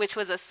 right? Which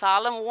was a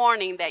solemn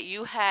warning that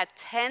you had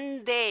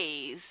 10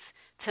 days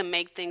to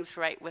make things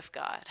right with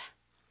God.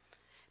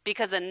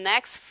 Because the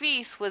next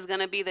feast was going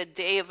to be the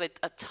Day of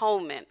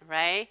Atonement,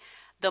 right?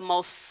 The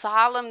most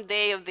solemn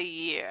day of the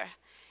year.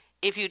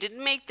 If you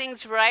didn't make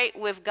things right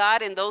with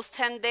God in those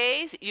 10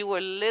 days, you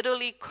were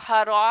literally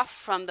cut off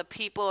from the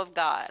people of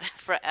God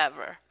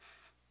forever.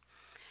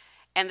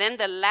 And then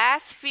the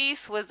last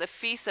feast was the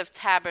Feast of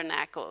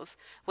Tabernacles,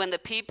 when the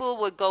people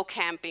would go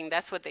camping.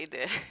 That's what they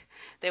did.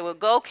 They would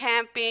go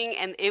camping,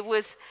 and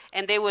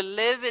they would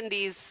live in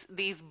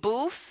these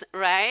booths,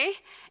 right?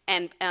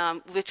 And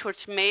which were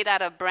made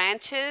out of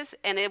branches,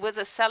 and it was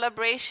a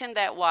celebration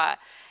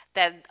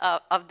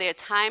of their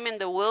time in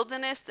the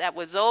wilderness that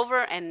was over,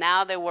 and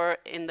now they were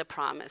in the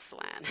promised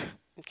land.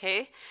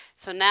 Okay?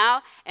 So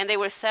now, and they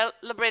were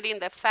celebrating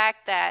the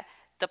fact that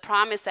the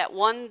promise that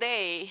one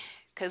day,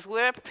 because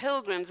we're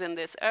pilgrims in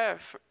this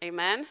earth,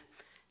 amen?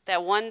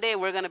 That one day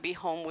we're going to be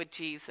home with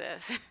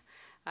Jesus.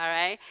 All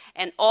right?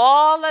 And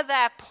all of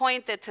that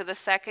pointed to the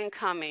second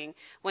coming,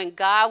 when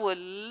God would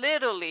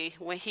literally,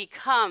 when he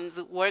comes,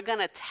 we're going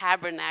to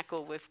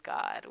tabernacle with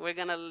God. We're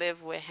going to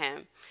live with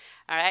him.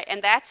 All right?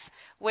 And that's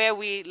where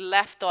we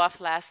left off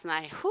last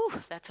night. Whew,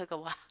 that took a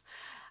while.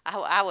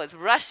 I was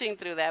rushing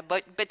through that.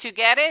 But you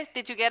get it?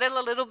 Did you get it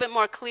a little bit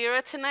more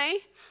clearer tonight?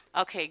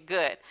 Okay,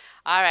 good.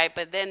 All right,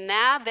 but then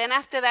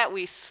after that,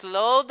 we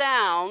slow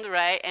down,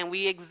 right? And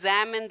we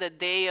examine the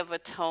Day of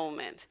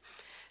Atonement.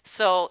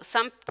 So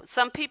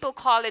some people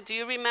call it, do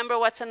you remember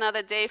what's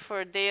another day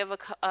for a Day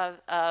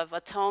of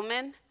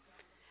Atonement?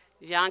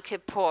 Yom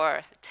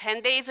Kippur.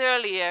 10 days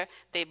earlier,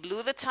 they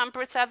blew the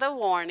trumpets as a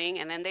warning,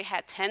 and then they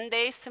had 10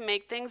 days to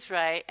make things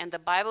right. And the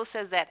Bible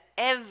says that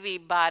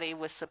everybody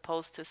was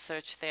supposed to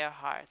search their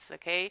hearts,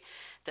 okay?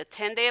 The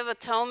 10-day of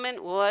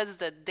atonement was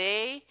the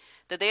Day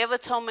of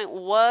Atonement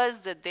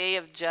was the Day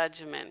of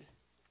Judgment.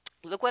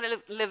 Look what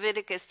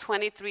Leviticus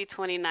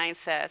 23:29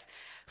 says.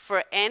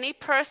 For any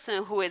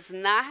person who is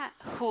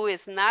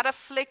not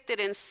afflicted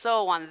in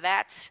soul on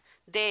that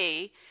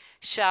day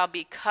shall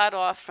be cut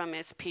off from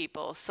his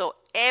people. So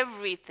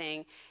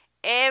everything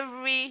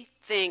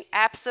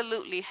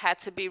absolutely had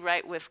to be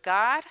right with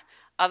God.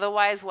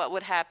 Otherwise, what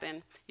would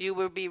happen? You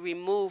would be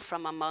removed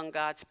from among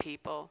God's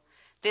people.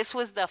 This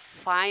was the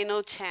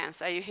final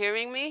chance. Are you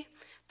hearing me?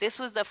 This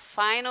was the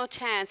final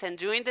chance, and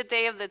during the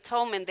Day of the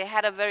Atonement, they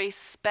had a very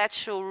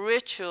special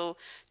ritual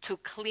to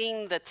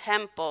clean the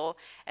temple,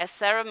 a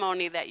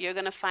ceremony that you're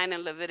going to find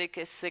in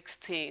Leviticus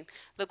 16.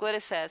 Look what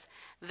it says.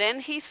 Then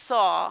he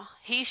shall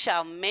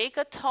make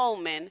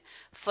atonement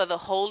for the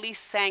holy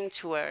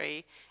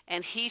sanctuary,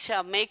 and he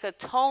shall make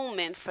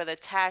atonement for the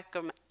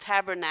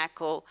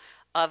tabernacle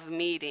of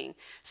meeting.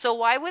 So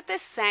why would the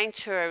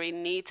sanctuary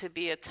need to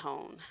be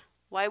atoned?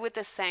 Why would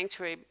the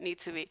sanctuary need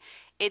to be?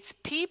 It's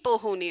people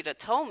who need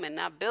atonement,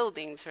 not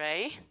buildings,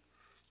 right?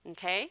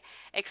 Okay?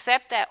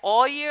 Except that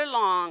all year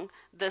long,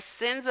 the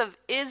sins of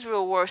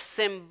Israel were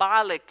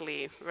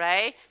symbolically,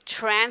 right,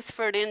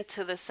 transferred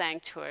into the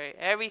sanctuary.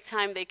 Every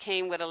time they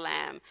came with a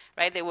lamb,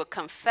 right, they would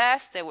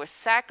confess, they were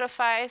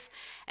sacrificed,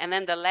 and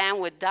then the lamb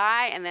would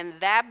die, and then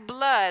that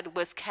blood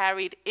was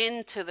carried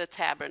into the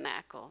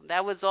tabernacle.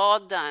 That was all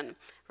done,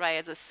 right,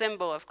 as a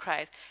symbol of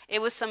Christ.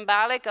 It was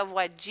symbolic of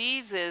what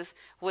Jesus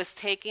was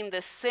taking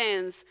the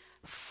sins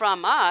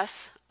from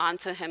us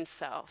onto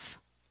himself.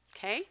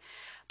 Okay?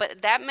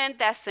 But that meant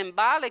that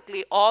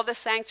symbolically all the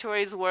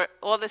sins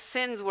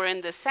were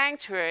in the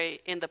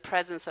sanctuary in the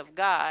presence of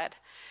God.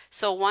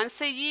 So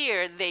once a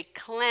year they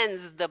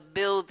cleansed the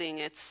building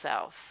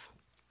itself.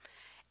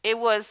 It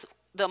was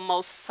the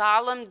most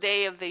solemn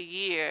day of the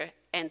year,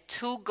 and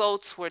 2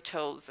 goats were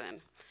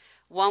chosen.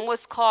 One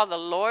was called the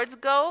Lord's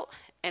goat,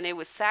 and it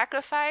was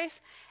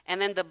sacrificed, and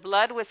then the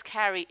blood was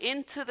carried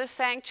into the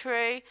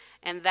sanctuary,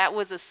 and that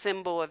was a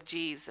symbol of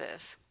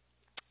Jesus.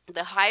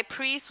 The high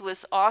priest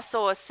was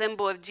also a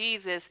symbol of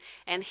Jesus,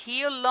 and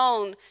he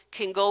alone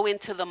can go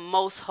into the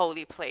most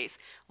holy place.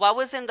 What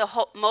was in the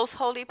most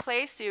holy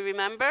place? Do you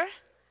remember?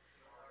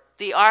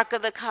 The Ark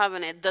of the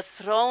Covenant, the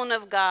throne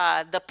of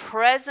God, the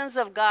presence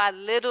of God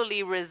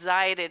literally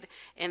resided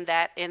in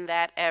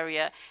that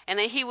area. And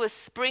then he would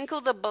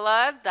sprinkle the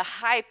blood, the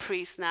high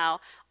priest now,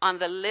 on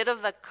the lid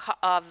of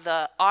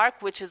the ark,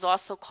 which is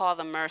also called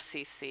the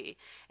mercy seat.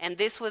 And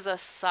this was a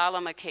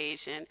solemn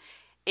occasion.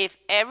 If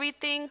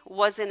everything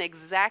wasn't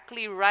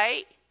exactly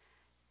right,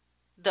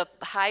 the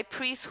high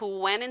priest who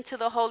went into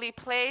the holy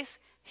place,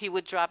 he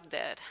would drop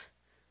dead.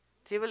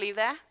 Do you believe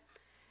that?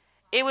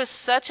 It was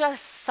such a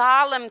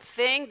solemn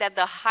thing that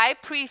the high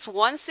priest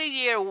once a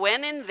year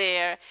went in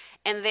there,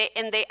 and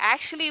they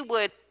actually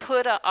would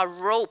put a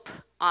rope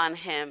on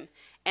him,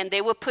 and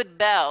they would put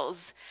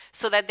bells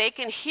so that they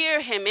can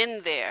hear him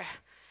in there.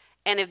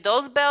 And if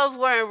those bells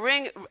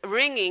weren't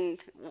ringing,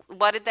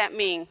 what did that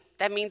mean?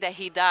 That means that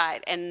he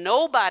died, and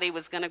nobody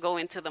was going to go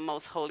into the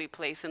most holy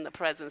place in the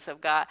presence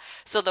of God.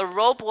 So the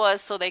rope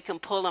was so they can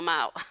pull him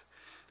out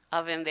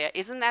of in there.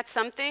 Isn't that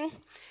something?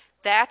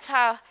 That's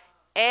how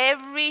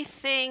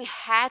everything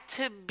had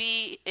to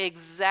be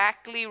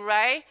exactly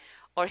right,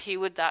 or he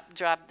would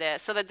drop dead.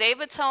 So the Day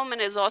of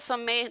Atonement is also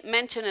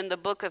mentioned in the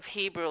book of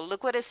Hebrew.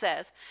 Look what it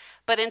says.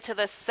 But into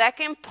the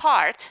second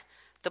part,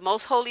 the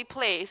most holy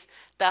place,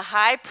 the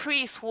high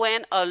priest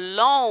went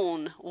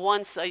alone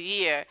once a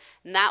year,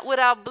 not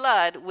without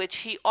blood, which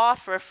he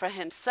offered for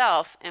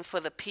himself and for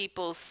the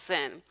people's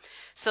sin.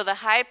 So the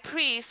high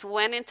priest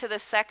went into the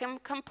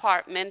second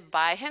compartment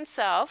by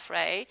himself,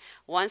 right?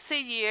 Once a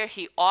year,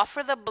 he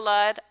offered the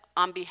blood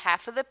on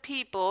behalf of the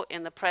people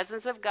in the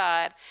presence of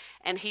God,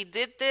 and he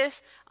did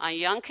this on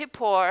Yom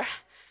Kippur,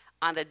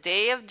 on the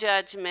Day of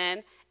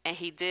Judgment, and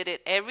he did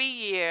it every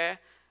year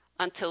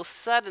until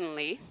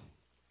suddenly,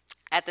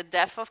 at the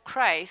death of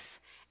Christ,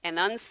 an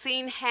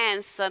unseen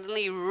hand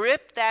suddenly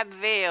ripped that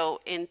veil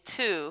in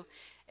two,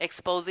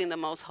 exposing the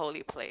most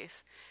holy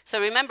place.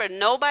 So remember,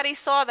 nobody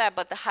saw that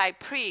but the high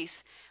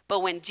priest.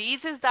 But when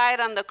Jesus died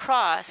on the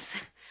cross,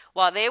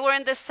 while they were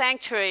in the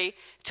sanctuary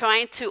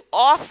trying to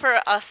offer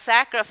a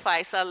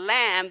sacrifice, a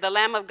lamb, the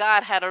Lamb of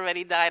God had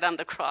already died on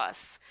the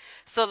cross.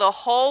 So the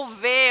whole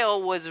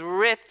veil was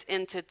ripped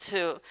into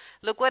two.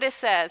 Look what it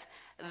says.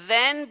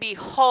 Then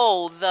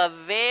behold, the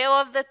veil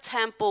of the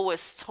temple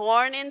was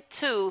torn in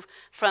two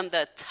from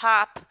the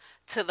top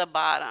to the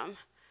bottom.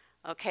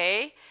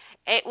 Okay?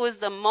 It was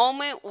the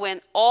moment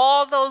when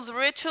all those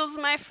rituals,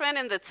 my friend,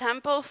 in the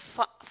temple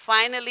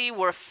finally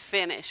were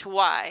finished.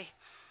 Why?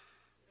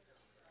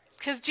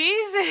 Because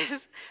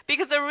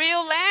the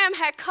real lamb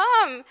had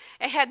come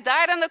and had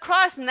died on the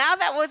cross. Now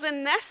that wasn't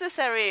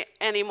necessary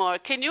anymore.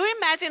 Can you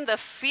imagine the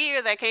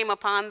fear that came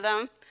upon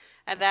them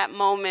at that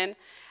moment?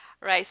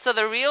 Right, so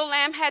the real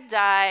lamb had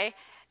died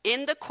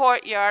in the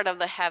courtyard of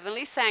the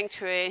heavenly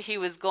sanctuary. He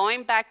was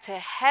going back to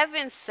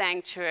heaven's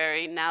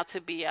sanctuary now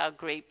to be our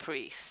great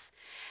priest.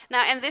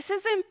 Now, and this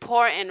is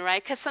important,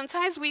 right? Because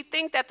sometimes we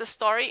think that the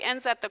story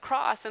ends at the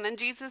cross and then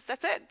Jesus,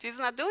 that's it. Jesus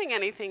is not doing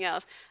anything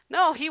else.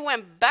 No, he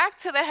went back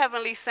to the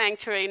heavenly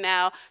sanctuary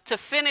now to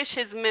finish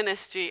his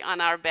ministry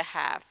on our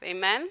behalf.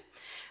 Amen?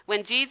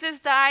 When Jesus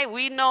died,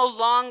 we no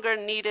longer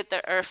needed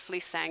the earthly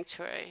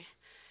sanctuary.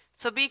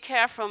 So be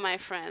careful, my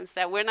friends,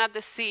 that we're not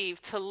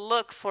deceived to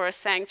look for a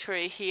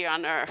sanctuary here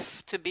on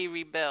earth to be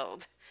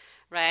rebuilt,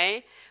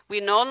 right?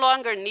 We no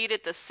longer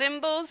needed the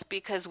symbols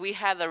because we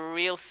had the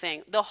real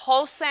thing. The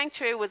whole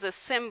sanctuary was a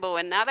symbol,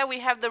 and now that we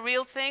have the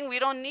real thing, we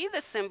don't need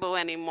the symbol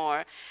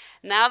anymore.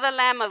 Now the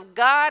Lamb of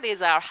God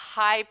is our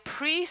high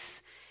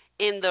priest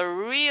in the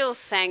real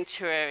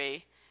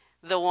sanctuary,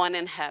 the one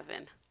in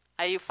heaven.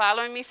 Are you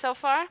following me so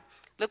far?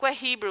 Look what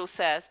Hebrews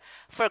says.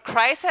 For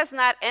Christ has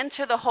not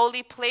entered the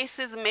holy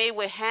places made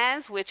with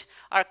hands, which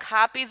are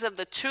copies of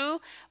the true,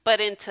 but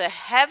into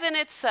heaven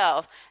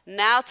itself,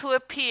 now to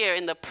appear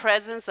in the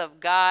presence of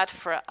God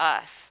for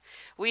us.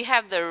 We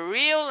have the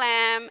real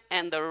Lamb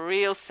and the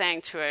real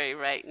sanctuary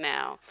right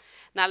now.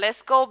 Now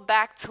let's go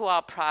back to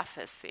our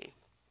prophecy.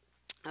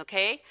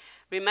 Okay?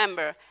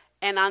 Remember,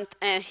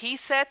 and he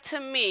said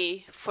to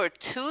me, for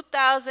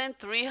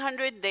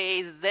 2,300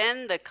 days,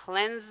 then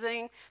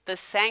the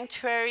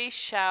sanctuary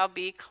shall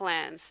be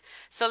cleansed.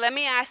 So let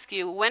me ask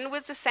you, when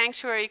was the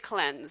sanctuary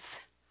cleansed?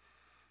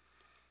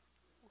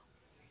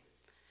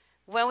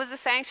 When was the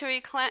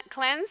sanctuary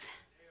cleansed?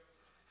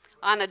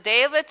 On the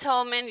Day of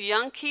Atonement,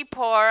 Yom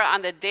Kippur,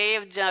 on the Day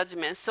of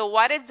Judgment. So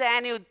what is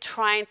Daniel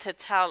trying to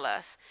tell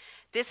us?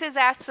 This is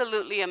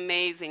absolutely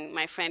amazing,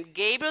 my friend.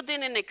 Gabriel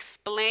didn't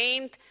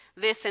explain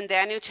this in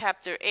Daniel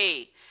chapter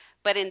 8.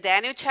 But in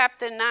Daniel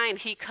chapter 9,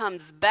 he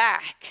comes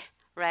back,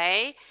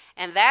 right?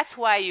 And that's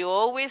why you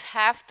always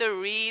have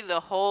to read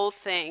the whole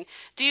thing.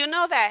 Do you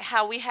know that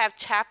how we have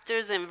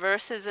chapters and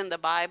verses in the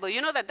Bible?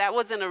 You know that that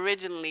wasn't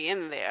originally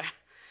in there.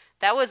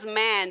 That was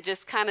man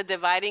just kind of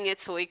dividing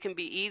it so it can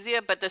be easier.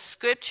 But the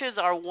scriptures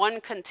are one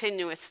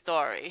continuous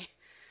story.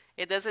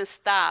 It doesn't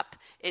stop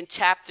in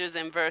chapters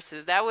and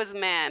verses. That was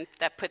man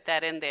that put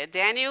that in there.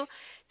 Daniel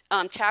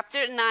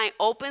chapter 9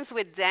 opens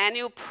with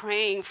Daniel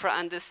praying for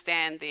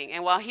understanding.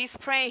 And while he's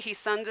praying, he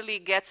suddenly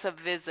gets a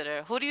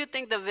visitor. Who do you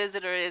think the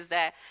visitor is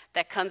that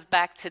comes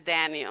back to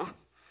Daniel?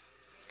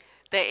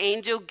 The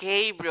angel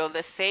Gabriel,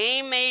 the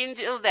same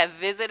angel that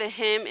visited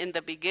him in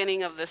the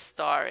beginning of the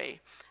story.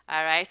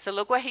 All right, so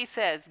look what he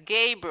says.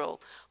 Gabriel,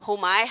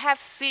 whom I have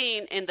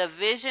seen in the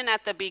vision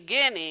at the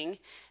beginning,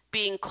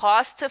 being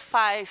caused to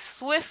fly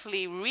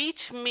swiftly,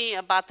 reached me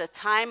about the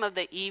time of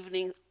the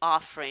evening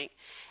offering.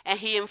 And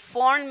he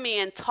informed me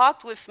and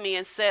talked with me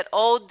and said,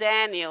 "O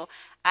Daniel,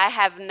 I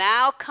have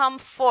now come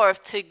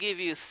forth to give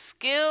you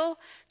skill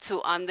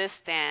to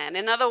understand."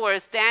 In other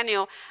words,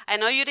 Daniel, I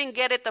know you didn't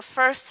get it the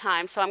first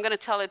time, so I'm going to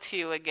tell it to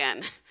you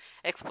again.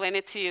 Explain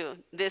it to you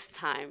this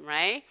time,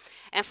 right?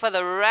 And for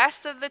the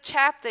rest of the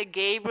chapter,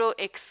 Gabriel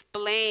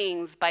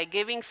explains by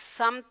giving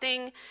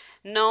something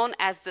known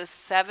as the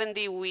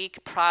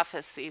 70-week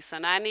prophecy. So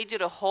now I need you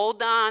to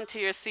hold on to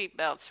your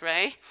seatbelts,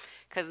 right?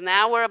 Because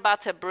now we're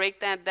about to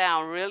break that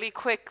down really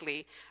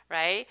quickly,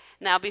 right?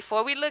 Now,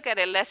 before we look at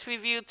it, let's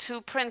review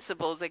two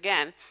principles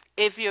again.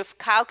 If you're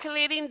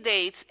calculating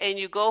dates and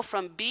you go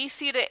from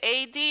BC to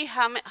AD,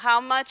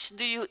 how much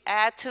do you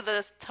add to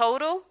the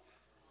total?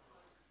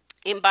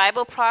 In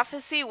Bible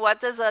prophecy,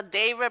 what does a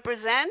day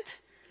represent?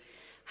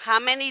 How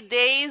many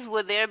days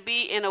would there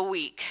be in a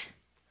week?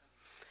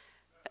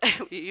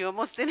 You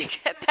almost didn't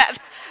get that.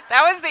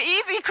 That was the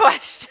easy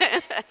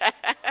question.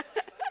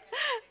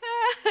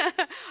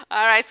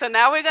 All right, so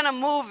now we're going to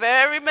move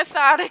very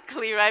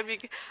methodically, right?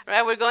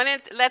 We're going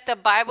to let the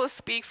Bible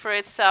speak for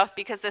itself,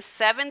 because the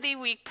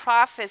 70-week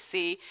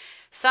prophecy,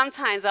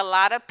 sometimes a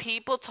lot of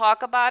people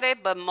talk about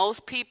it, but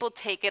most people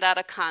take it out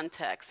of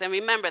context. And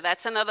remember,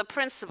 that's another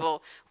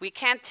principle. We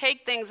can't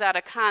take things out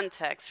of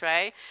context,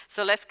 right?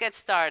 So let's get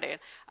started.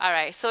 All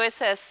right, so it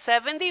says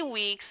 70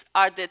 weeks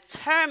are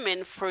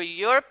determined for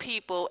your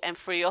people and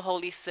for your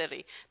holy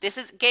city. This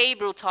is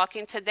Gabriel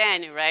talking to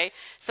Daniel, right?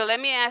 So let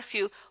me ask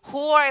you,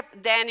 who are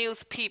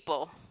Daniel's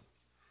people?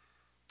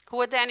 Who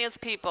are Daniel's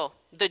people?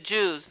 The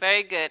Jews.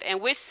 Very good.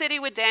 And which city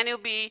would Daniel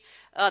be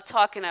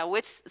talking about?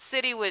 Which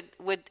city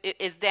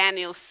is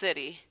Daniel's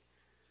city?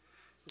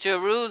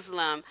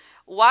 Jerusalem.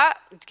 What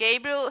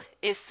Gabriel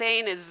is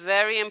saying is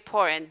very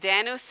important.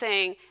 Daniel's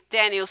saying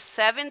Daniel,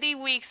 70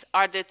 weeks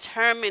are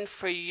determined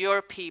for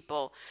your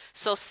people.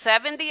 So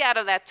 70 out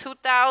of that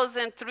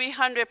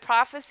 2,300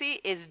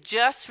 prophecy is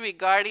just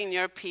regarding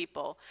your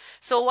people.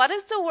 So what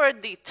does the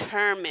word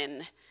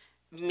determine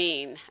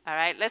mean? All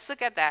right, let's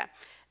look at that.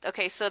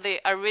 Okay, so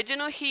the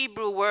original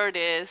Hebrew word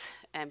is,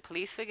 and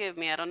please forgive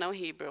me, I don't know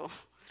Hebrew.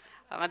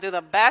 I'm going to do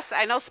the best.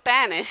 I know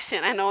Spanish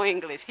and I know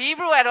English.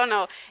 Hebrew, I don't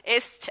know.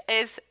 Is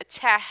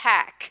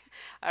chahak,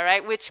 all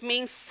right, which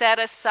means set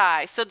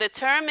aside. So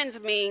determines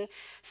mean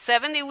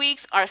 70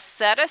 weeks are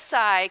set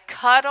aside,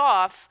 cut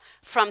off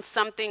from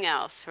something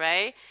else,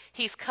 right?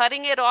 He's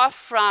cutting it off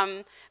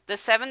from the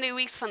 70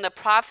 weeks from the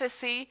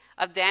prophecy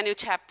of Daniel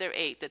chapter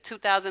 8, the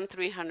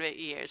 2,300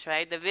 years,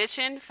 right? The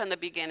vision from the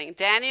beginning.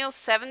 Daniel's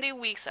 70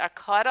 weeks are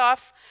cut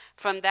off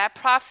from that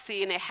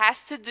prophecy, and it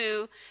has to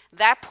do,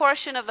 that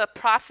portion of the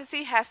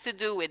prophecy has to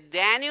do with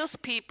Daniel's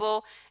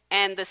people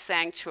and the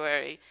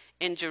sanctuary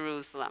in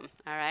Jerusalem,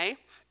 all right?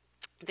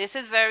 This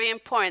is very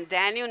important.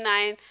 Daniel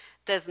 9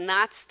 does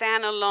not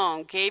stand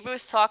alone. Gabriel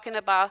is talking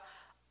about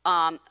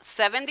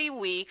 70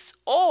 weeks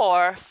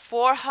or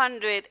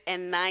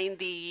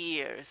 490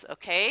 years,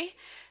 okay?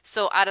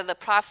 So out of the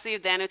prophecy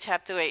of Daniel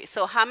chapter 8.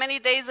 So how many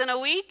days in a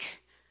week?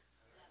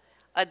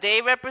 A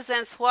day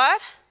represents what?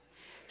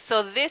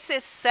 So this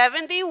is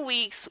 70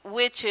 weeks,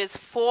 which is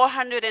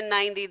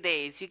 490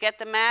 days. You get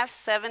the math?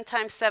 7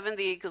 times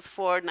 70 equals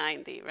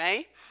 490,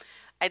 right?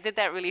 I did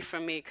that really for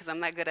me because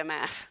I'm not good at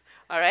math,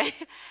 all right?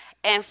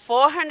 And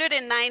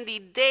 490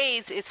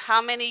 days is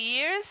how many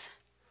years?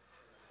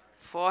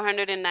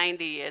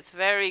 490 years.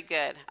 Very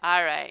good.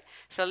 All right.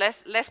 So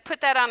let's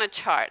put that on a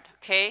chart,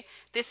 okay?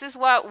 This is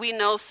what we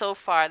know so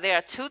far. There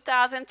are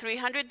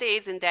 2,300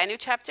 days in Daniel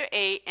chapter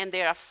 8, and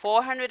there are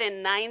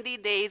 490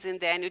 days in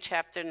Daniel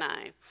chapter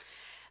 9.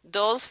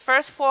 Those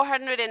first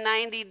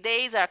 490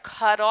 days are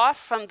cut off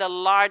from the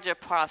larger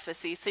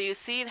prophecy. So you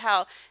see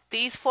how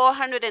these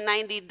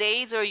 490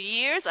 days or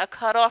years are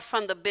cut off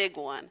from the big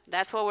one.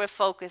 That's what we're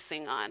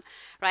focusing on,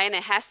 right? And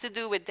it has to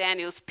do with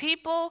Daniel's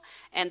people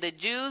and the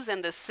Jews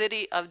and the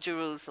city of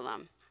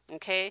Jerusalem,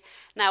 okay?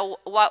 Now,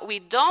 what we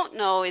don't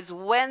know is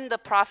when the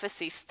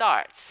prophecy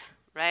starts,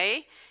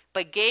 right?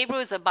 But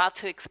Gabriel is about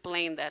to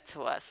explain that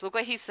to us. Look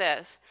what he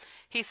says.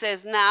 He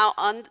says, now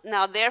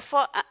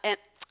therefore,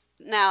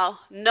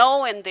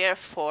 know and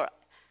therefore,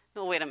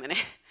 no, wait a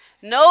minute.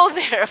 Know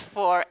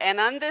therefore and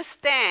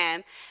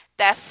understand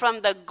that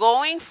from the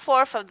going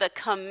forth of the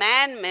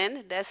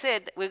commandment, that's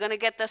it, we're going to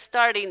get the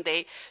starting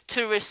date,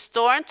 to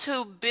restore and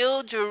to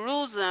build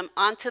Jerusalem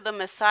unto the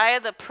Messiah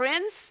the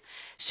Prince,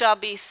 shall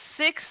be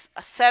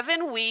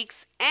 7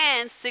 weeks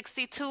and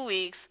 62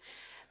 weeks.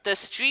 The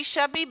street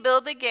shall be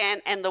built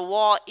again, and the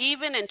wall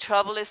even in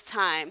troublous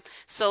time.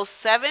 So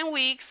 7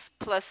 weeks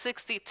plus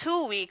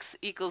 62 weeks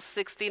equals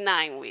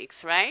 69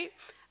 weeks, right?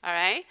 All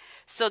right.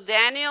 So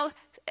Daniel,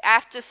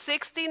 after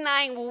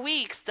 69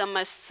 weeks, the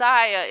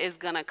Messiah is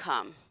going to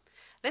come.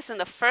 Listen,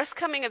 the first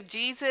coming of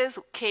Jesus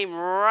came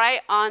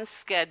right on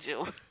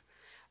schedule.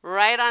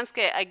 Right on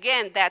schedule.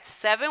 Again, that's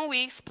 7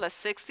 weeks plus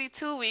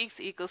 62 weeks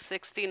equals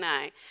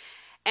 69.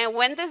 And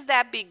when does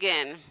that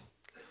begin?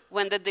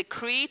 When the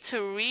decree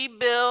to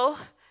rebuild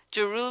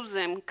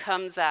Jerusalem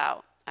comes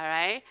out, all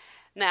right?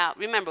 Now,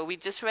 remember, we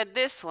just read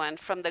this one,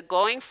 from the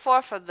going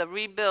forth of the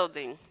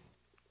rebuilding.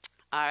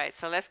 All right,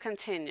 so let's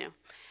continue.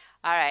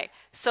 All right,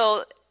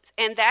 so,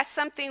 and that's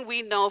something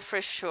we know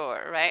for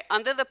sure, right?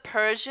 Under the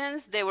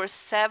Persians, there were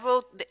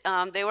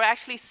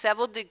actually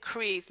several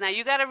decrees. Now,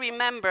 you got to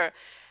remember,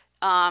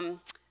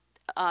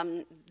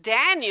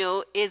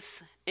 Daniel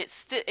it's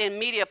still in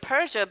Media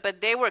Persia, but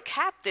they were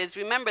captives.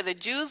 Remember, the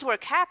Jews were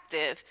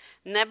captive.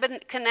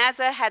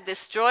 Nebuchadnezzar had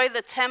destroyed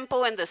the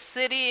temple and the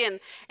city,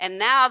 and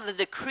now the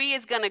decree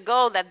is going to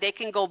go that they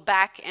can go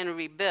back and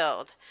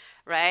rebuild,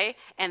 right?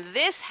 And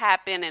this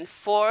happened in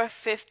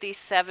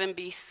 457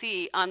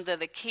 BC under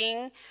a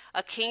king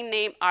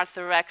named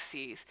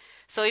Artaxerxes.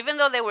 So even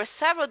though there were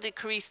several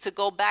decrees to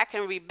go back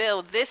and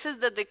rebuild, this is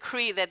the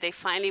decree that they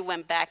finally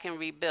went back and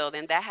rebuild,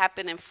 and that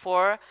happened in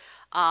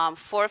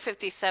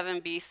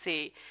 457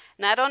 BC.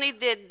 Not only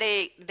did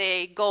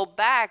they go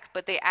back,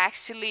 but they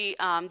actually,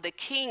 the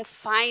king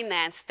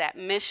financed that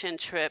mission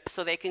trip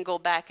so they can go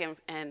back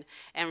and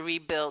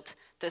rebuild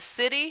the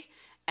city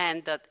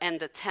and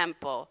the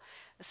temple.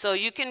 So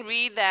you can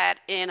read that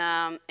in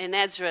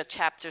Ezra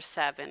chapter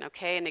 7,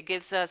 okay? And it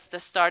gives us the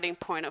starting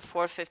point of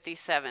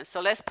 457.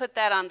 So let's put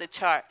that on the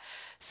chart.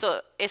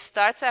 So it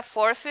starts at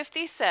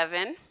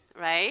 457,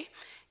 right?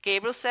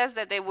 Gabriel says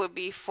that there will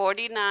be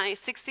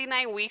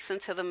 69 weeks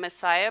until the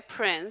Messiah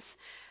Prince,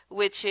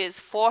 which is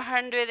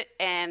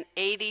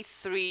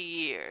 483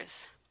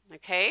 years,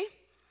 okay?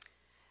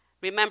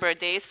 Remember, a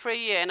day is for a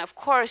year. And of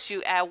course,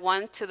 you add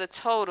 1 to the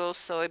total,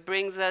 so it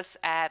brings us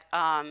at...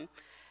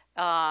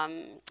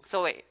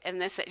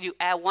 you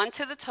add 1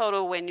 to the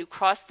total when you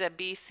cross the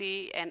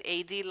BC and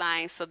AD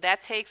line, so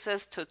that takes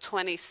us to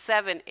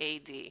 27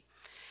 AD.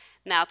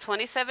 Now,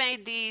 27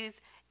 AD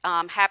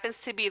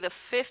happens to be the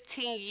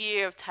 15th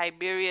year of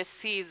Tiberius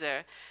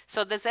Caesar.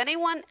 So does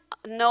anyone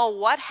know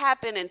what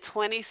happened in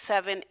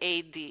 27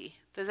 AD?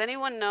 Does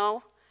anyone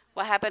know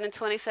what happened in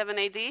 27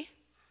 AD?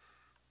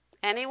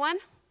 Anyone?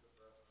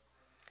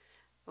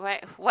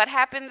 Right. What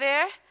happened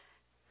there?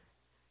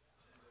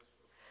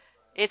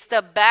 It's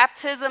the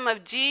baptism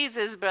of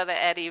Jesus, Brother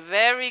Eddie.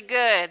 Very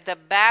good. The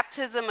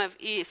baptism of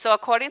E. So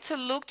according to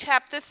Luke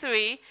chapter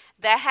 3,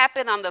 that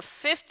happened on the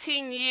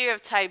 15th year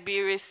of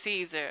Tiberius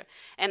Caesar.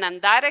 And on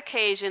that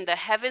occasion, the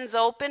heavens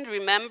opened,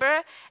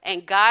 remember,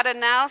 and God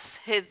announced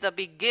the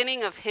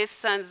beginning of his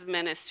son's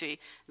ministry.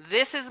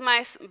 This is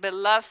my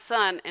beloved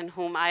son in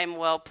whom I am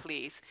well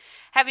pleased.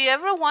 Have you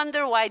ever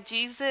wondered why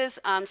Jesus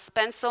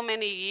spent so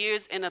many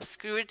years in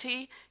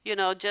obscurity? You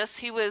know, just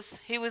he was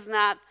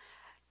not.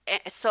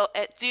 So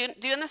do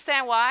you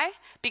understand why?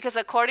 Because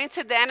according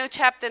to Daniel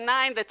chapter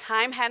 9, the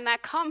time had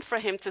not come for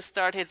him to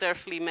start his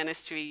earthly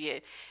ministry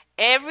yet.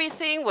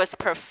 Everything was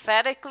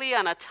prophetically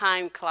on a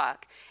time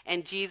clock,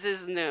 and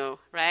Jesus knew,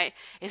 right?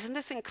 Isn't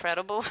this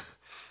incredible?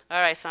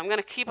 All right, so I'm going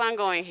to keep on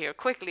going here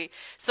quickly.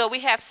 So we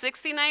have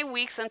 69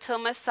 weeks until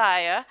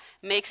Messiah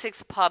makes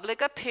his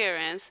public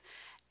appearance,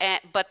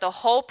 but the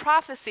whole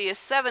prophecy is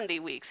 70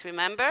 weeks,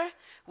 remember?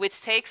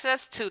 Which takes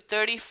us to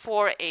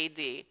 34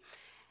 AD.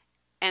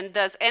 And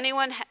does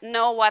anyone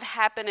know what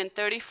happened in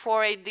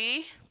 34 AD?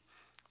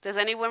 Does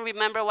anyone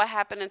remember what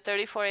happened in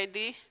 34 AD?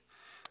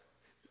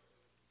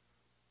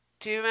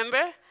 Do you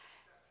remember?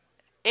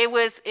 It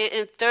was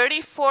in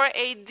 34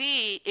 AD,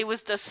 it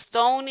was the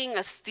stoning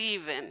of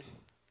Stephen,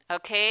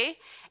 okay?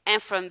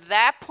 And from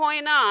that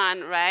point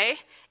on, right,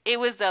 it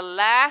was the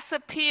last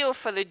appeal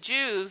for the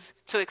Jews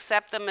to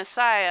accept the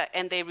Messiah,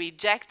 and they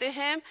rejected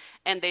him,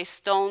 and they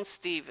stoned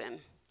Stephen,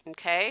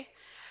 okay?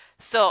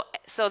 So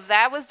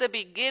that was the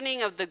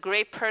beginning of the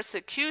great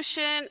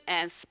persecution,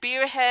 and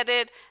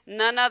spearheaded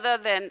none other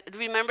than,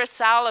 remember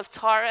Saul of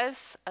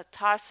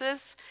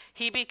Tarsus?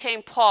 He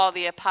became Paul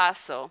the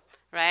apostle,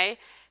 right?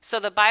 So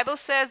the Bible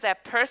says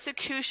that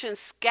persecution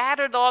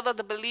scattered all of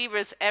the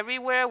believers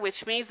everywhere,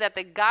 which means that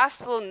the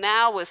gospel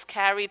now was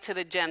carried to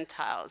the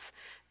Gentiles.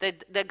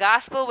 The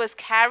gospel was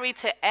carried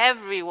to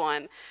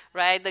everyone,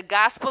 right? The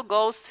gospel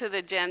goes to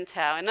the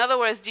Gentile. In other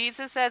words,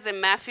 Jesus says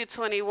in Matthew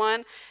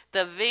 21,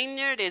 the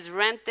vineyard is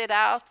rented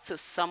out to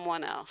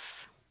someone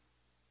else.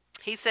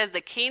 He says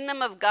the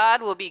kingdom of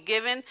God will be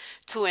given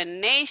to a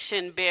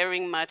nation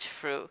bearing much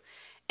fruit.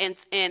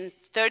 In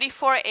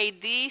 34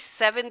 AD,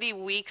 70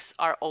 weeks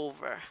are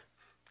over,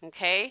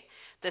 okay?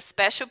 The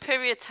special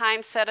period of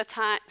time set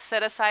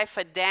aside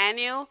for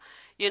Daniel,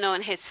 you know,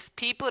 and his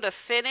people to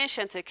finish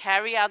and to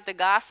carry out the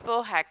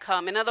gospel had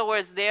come. In other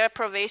words, their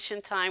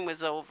probation time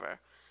was over,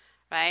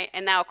 right?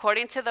 And now,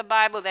 according to the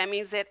Bible, that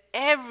means that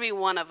every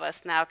one of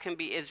us now can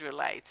be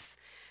Israelites,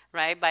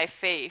 right, by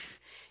faith.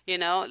 You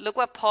know, look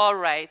what Paul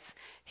writes.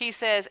 He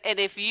says, and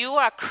if you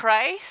are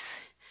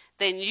Christ,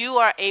 then you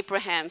are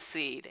Abraham's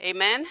seed.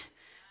 Amen?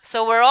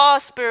 So we're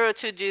all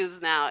spiritual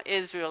Jews now,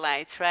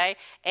 Israelites, right?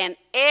 And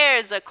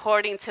heirs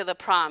according to the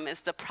promise.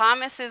 The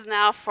promise is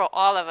now for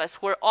all of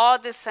us. We're all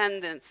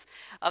descendants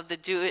of the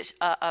Jews.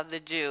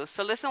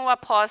 So listen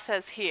what Paul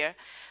says here.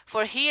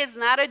 For he is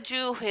not a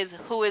Jew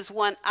who is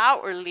one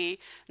outwardly,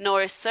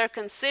 nor is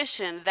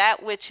circumcision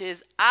that which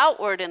is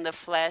outward in the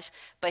flesh,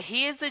 but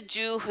he is a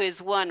Jew who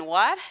is one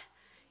what?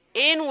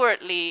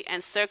 Inwardly,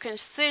 and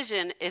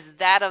circumcision is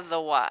that of the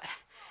what?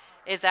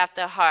 Is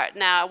after heart.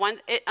 Now,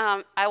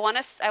 I want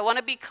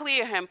to be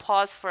clear here and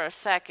pause for a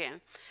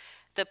second.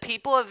 The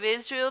people of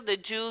Israel, the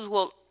Jews,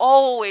 will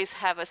always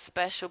have a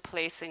special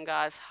place in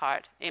God's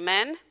heart.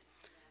 Amen?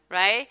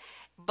 Right?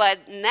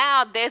 But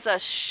now there's a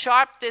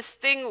sharp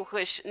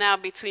distinguish now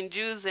between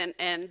Jews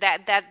and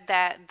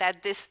that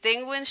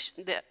distinguish.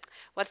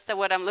 What's the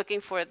word I'm looking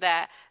for?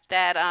 That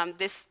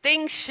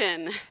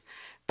distinction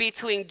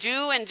between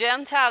Jew and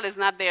Gentile is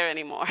not there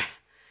anymore.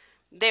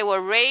 They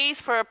were raised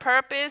for a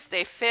purpose.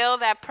 They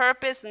failed that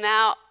purpose.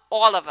 Now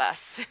all of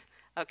us,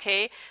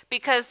 okay?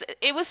 Because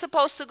it was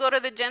supposed to go to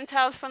the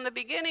Gentiles from the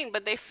beginning,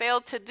 but they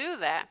failed to do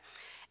that.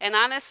 And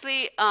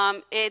honestly,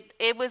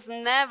 it was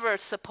never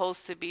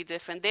supposed to be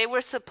different. They were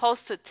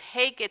supposed to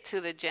take it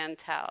to the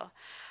Gentile.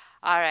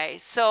 All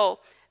right, so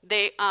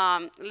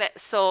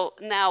so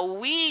now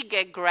we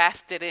get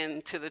grafted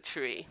into the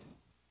tree.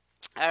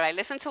 All right,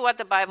 listen to what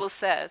the Bible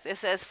says. It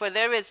says, for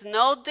there is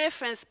no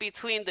difference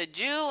between the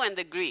Jew and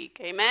the Greek.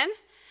 Amen?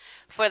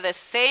 For the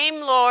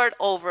same Lord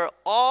over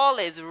all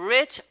is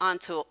rich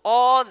unto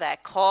all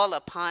that call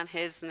upon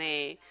his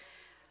name.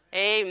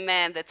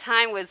 Amen. The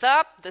time was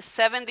up. The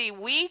 70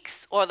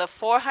 weeks or the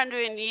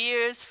 400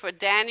 years for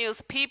Daniel's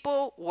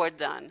people were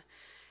done.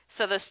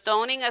 So the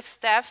stoning of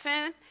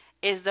Stephen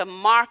is the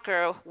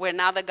marker where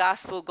now the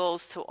gospel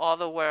goes to all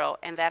the world.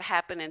 And that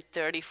happened in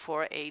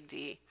 34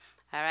 AD.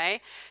 All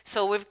right,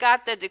 so we've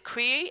got the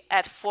decree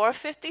at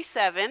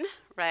 457,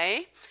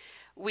 right?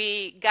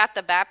 We got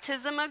the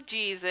baptism of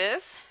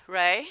Jesus,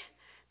 right?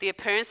 The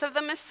appearance of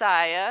the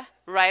Messiah,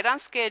 right on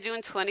schedule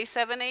in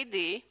 27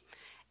 AD,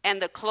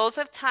 and the close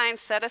of time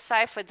set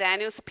aside for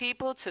Daniel's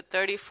people to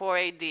 34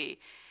 AD.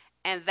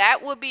 And that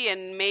would be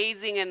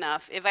amazing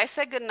enough. If I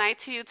said goodnight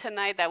to you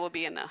tonight, that would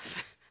be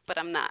enough, but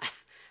I'm not,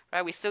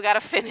 right? We still got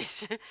to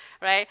finish,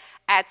 right?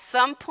 At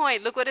some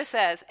point, look what it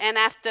says. And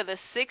after the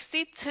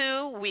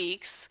 62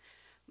 weeks,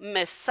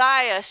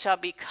 Messiah shall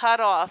be cut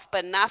off,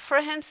 but not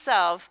for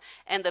himself,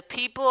 and the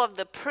people of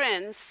the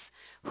prince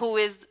who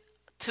is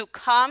to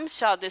come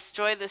shall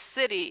destroy the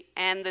city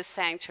and the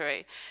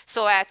sanctuary.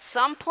 So at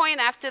some point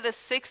after the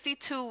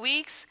 62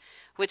 weeks,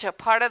 which are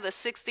part of the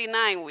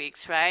 69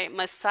 weeks, right,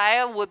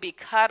 Messiah would be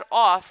cut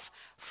off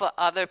for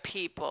other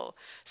people.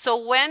 So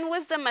when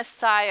was the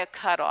Messiah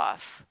cut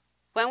off?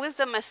 When was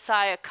the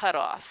Messiah cut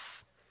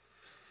off?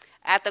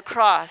 At the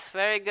cross.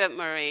 Very good,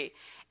 Marie.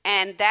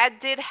 And that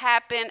did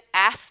happen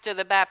after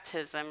the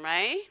baptism,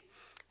 right?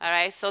 All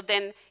right, so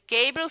then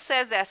Gabriel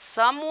says that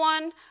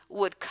someone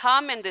would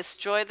come and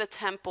destroy the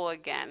temple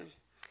again.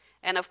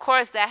 And of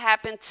course, that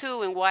happened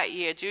too in what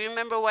year? Do you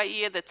remember what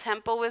year the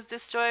temple was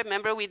destroyed?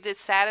 Remember we did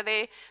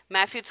Saturday,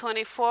 Matthew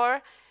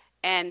 24?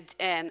 And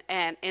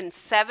in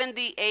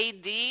 70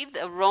 AD,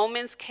 the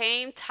Romans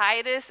came,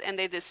 Titus, and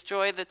they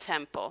destroyed the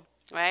temple,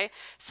 right?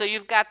 So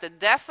you've got the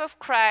death of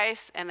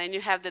Christ, and then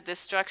you have the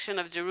destruction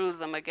of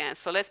Jerusalem again.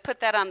 So let's put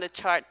that on the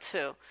chart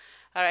too.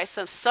 All right,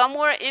 so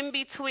somewhere in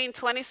between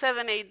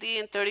 27 AD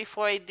and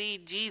 34 AD,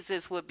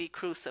 Jesus would be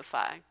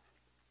crucified.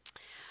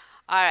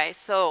 All right,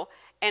 so,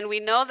 and we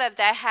know that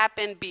that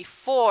happened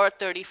before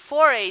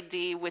 34 AD,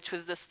 which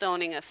was the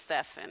stoning of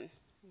Stephen.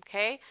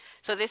 Okay,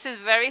 so this is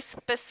very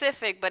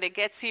specific, but it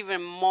gets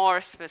even more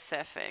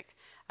specific.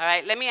 All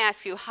right, let me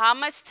ask you, how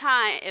much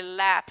time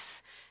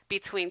elapsed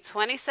between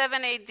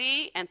 27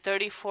 AD and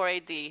 34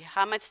 AD?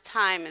 How much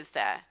time is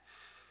that?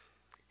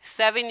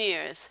 7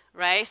 years,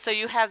 right? So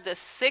you have the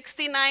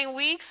 69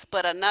 weeks,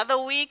 but another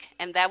week,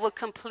 and that will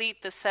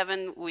complete the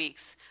 7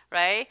 weeks,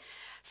 right?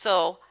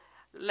 So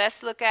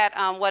let's look at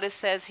what it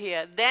says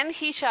here. Then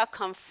he shall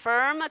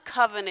confirm a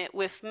covenant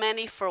with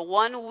many for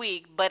 1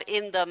 week, but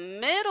in the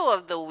middle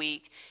of the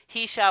week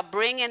he shall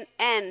bring an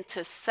end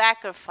to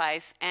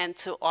sacrifice and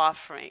to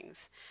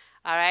offerings.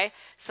 All right?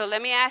 So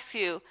let me ask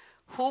you,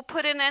 who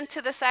put an end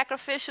to the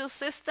sacrificial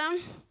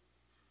system?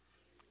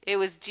 It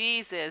was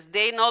Jesus.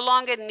 They no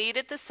longer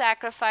needed the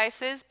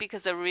sacrifices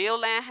because the real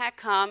Lamb had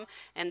come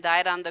and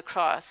died on the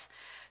cross.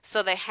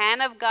 So the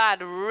hand of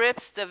God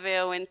rips the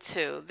veil in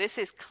two. This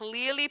is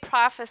clearly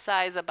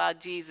prophesied about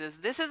Jesus.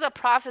 This is a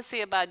prophecy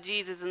about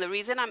Jesus. And the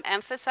reason I'm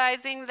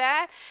emphasizing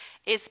that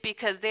is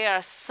because there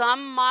are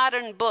some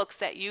modern books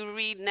that you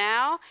read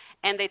now,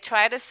 and they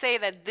try to say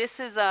that this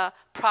is a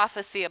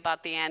prophecy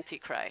about the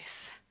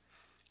Antichrist.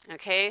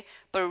 Okay?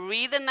 But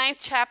read the 9th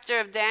chapter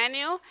of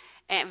Daniel,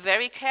 and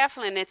very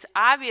carefully, and it's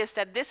obvious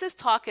that this is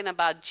talking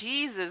about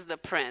Jesus the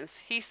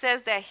Prince. He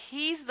says that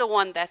he's the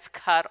one that's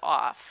cut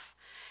off.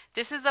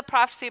 This is a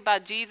prophecy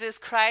about Jesus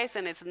Christ,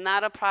 and it's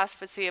not a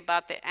prophecy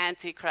about the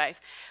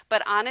Antichrist.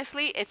 But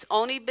honestly, it's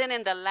only been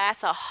in the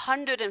last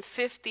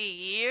 150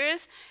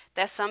 years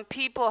that some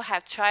people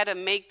have tried to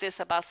make this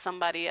about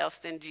somebody else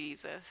than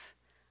Jesus.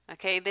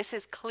 Okay, this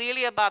is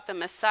clearly about the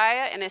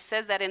Messiah, and it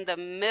says that in the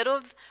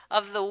middle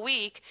of the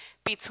week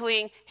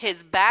between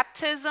his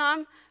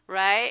baptism,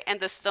 right, and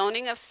the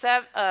stoning of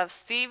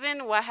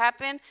Stephen, what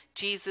happened?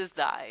 Jesus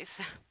dies.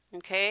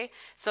 Okay,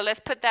 so let's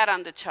put that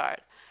on the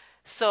chart.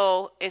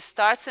 So it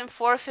starts in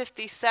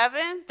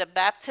 457, the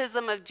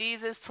baptism of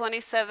Jesus,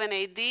 27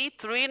 AD.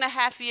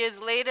 3.5 years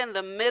later, in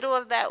the middle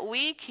of that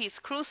week, he's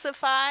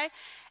crucified.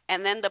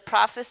 And then the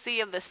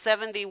prophecy of the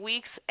 70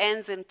 weeks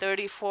ends in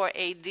 34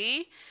 AD,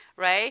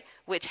 right,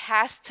 which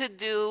has to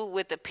do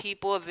with the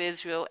people of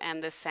Israel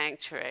and the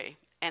sanctuary.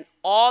 And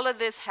all of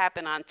this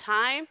happened on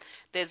time.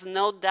 There's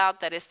no doubt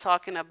that it's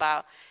talking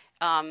about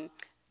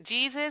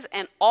Jesus.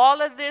 And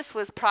all of this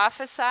was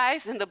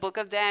prophesied in the book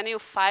of Daniel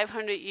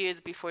 500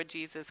 years before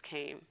Jesus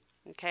came.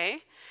 Okay?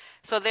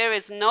 So there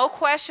is no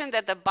question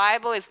that the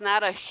Bible is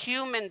not a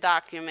human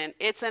document.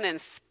 It's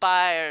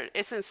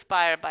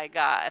inspired by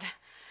God.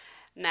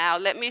 Now,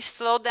 let me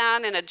slow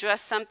down and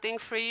address something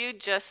for you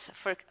just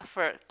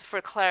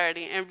for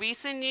clarity. In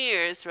recent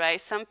years,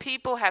 right, some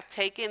people have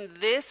taken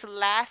this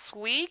last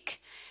week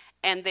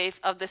and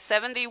of the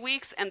 70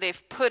 weeks, and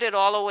they've put it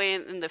all away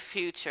in the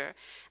future.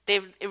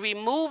 They've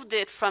removed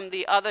it from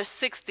the other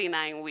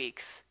 69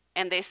 weeks,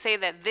 and they say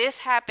that this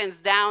happens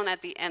down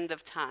at the end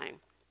of time.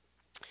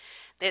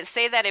 They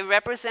say that it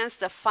represents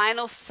the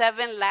final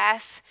 7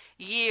 last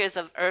years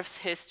of Earth's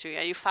history.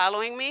 Are you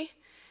following me?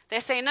 They're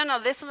saying, no,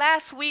 this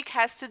last week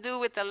has to do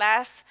with the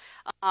last,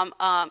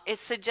 it's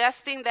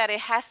suggesting that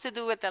it has to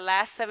do with the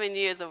last 7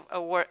 years of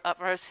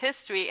Earth's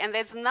history, and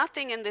there's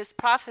nothing in this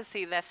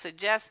prophecy that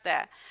suggests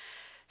that.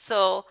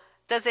 So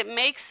does it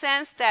make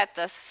sense that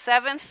the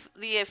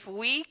 70th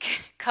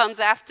week comes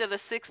after the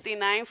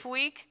 69th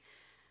week?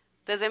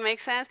 Does it make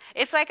sense?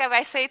 It's like if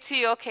I say to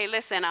you, okay,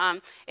 listen,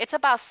 it's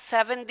about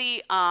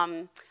 70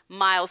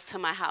 miles to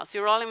my house.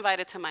 You're all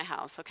invited to my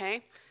house,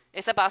 okay?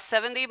 It's about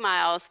 70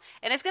 miles,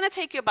 and it's going to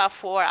take you about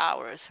 4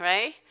 hours,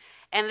 right?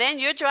 And then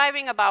you're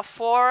driving about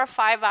 4 or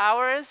 5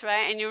 hours,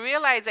 right? And you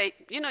realize that,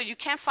 you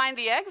can't find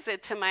the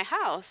exit to my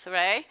house,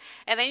 right?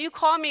 And then you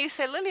call me, you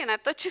say, Lillian, I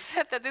thought you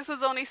said that this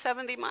was only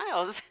 70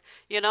 miles,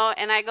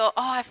 And I go,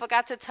 oh, I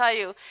forgot to tell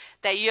you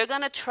that you're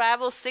going to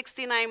travel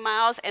 69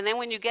 miles. And then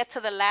when you get to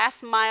the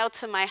last mile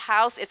to my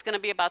house, it's going to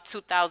be about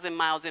 2,000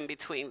 miles in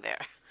between there.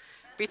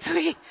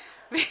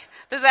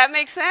 Does that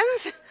make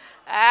sense?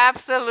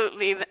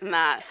 Absolutely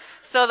not.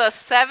 So the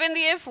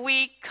 70th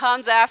week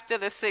comes after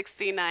the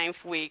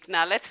 69th week.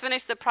 Now let's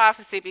finish the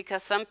prophecy,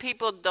 because some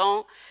people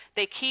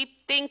they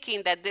keep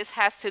thinking that this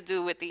has to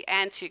do with the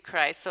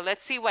Antichrist. So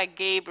let's see what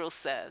Gabriel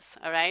says,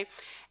 all right?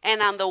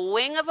 And on the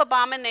wing of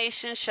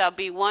abomination shall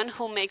be one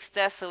who makes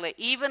desolate,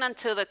 even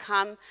until the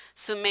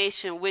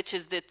consummation which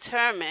is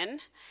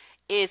determined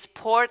is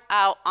poured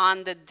out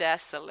on the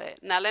desolate.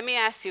 Now let me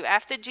ask you,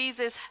 after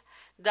Jesus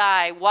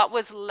died, what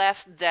was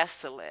left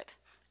desolate?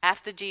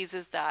 After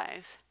Jesus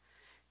dies,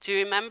 do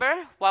you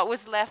remember what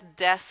was left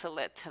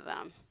desolate to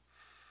them?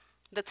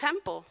 The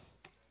temple.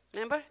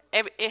 Remember?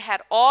 It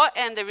had all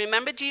ended.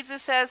 Remember,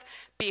 Jesus says,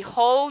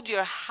 behold,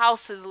 your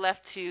house is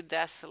left to you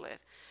desolate.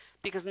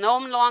 Because no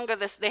longer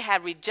they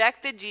had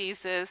rejected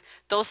Jesus.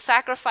 Those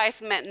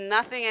sacrifices meant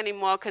nothing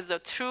anymore, because the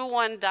true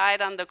one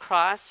died on the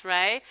cross,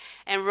 right?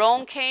 And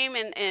Rome came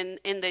in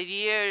the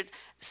year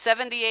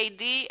 70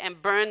 AD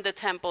and burned the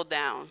temple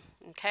down,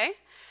 okay?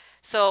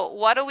 So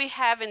what do we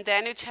have in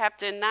Daniel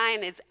chapter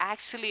 9? It's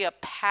actually a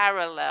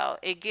parallel.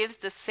 It gives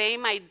the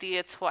same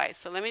idea twice.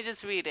 So let me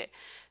just read it.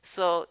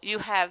 So you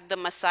have the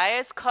Messiah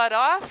is cut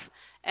off,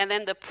 and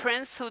then the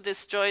prince who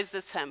destroys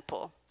the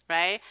temple,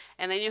 right?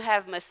 And then you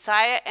have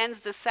Messiah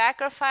ends the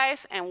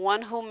sacrifice, and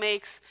one who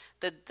makes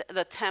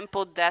the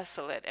temple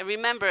desolate. And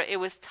remember, it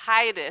was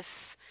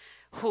Titus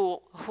who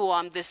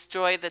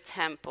destroyed the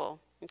temple,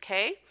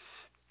 okay?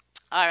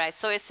 All right,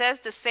 so it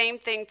says the same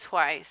thing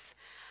twice.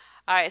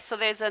 All right, so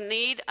there's a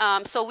need.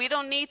 So we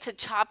don't need to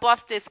chop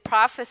off this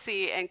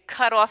prophecy and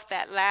cut off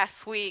that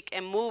last week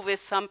and move it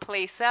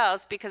someplace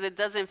else, because it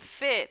doesn't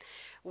fit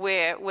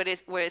where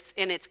it's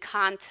in its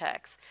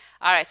context.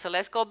 All right, so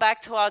let's go back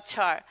to our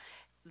chart.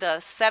 The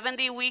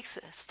 70 weeks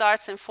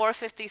starts in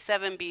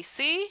 457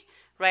 BC,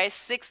 right?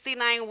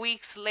 69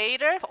 weeks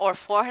later, or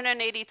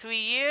 483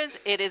 years,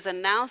 it is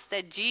announced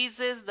that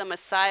Jesus, the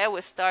Messiah,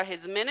 will start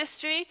his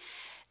ministry.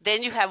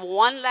 Then you have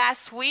one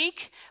last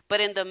week, but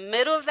in the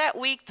middle of that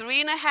week,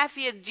 3.5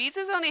 years,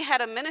 Jesus only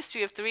had a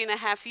ministry of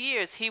 3.5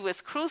 years. He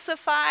was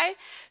crucified,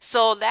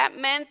 so that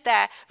meant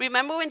that,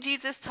 remember when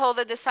Jesus told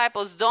the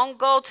disciples, don't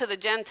go to the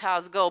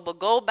Gentiles, but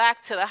go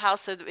back to the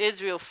house of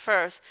Israel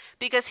first,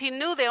 because he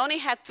knew they only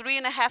had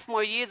 3.5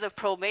 more years of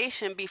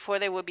probation before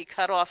they would be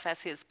cut off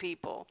as his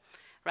people,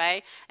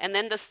 right? And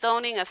then the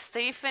stoning of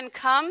Stephen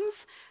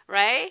comes,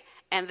 right?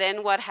 And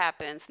then what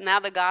happens? Now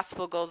the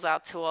gospel goes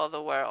out to all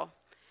the world.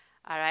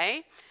 All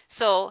right?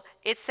 So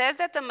it says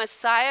that the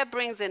Messiah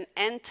brings an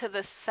end to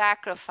the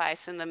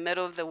sacrifice in the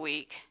middle of the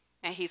week,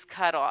 and he's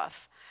cut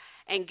off.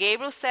 And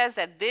Gabriel says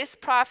that this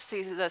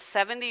prophecy, the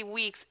 70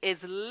 weeks,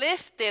 is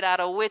lifted out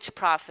of which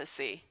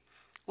prophecy?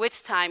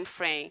 Which time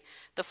frame?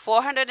 The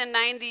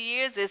 490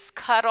 years is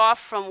cut off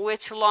from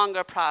which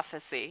longer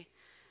prophecy?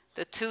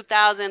 The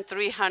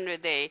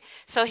 2,300 day.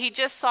 So he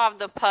just solved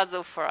the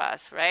puzzle for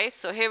us, right?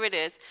 So here it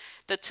is.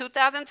 The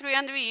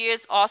 2,300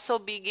 years also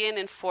begin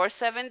in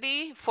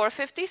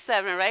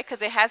 457, right?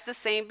 Because it has the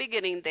same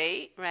beginning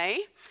date,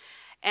 right?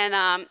 And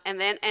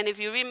if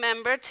you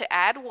remember to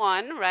add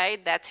 1,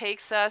 right, that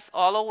takes us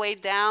all the way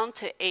down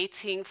to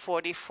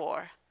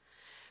 1844.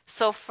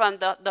 So from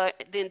the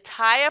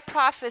entire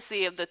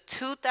prophecy of the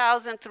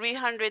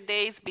 2,300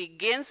 days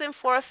begins in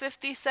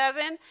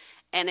 457,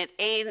 and it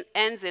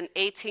ends in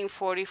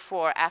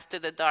 1844 after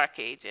the Dark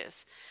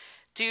Ages.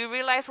 Do you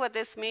realize what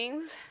this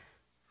means?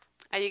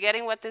 Are you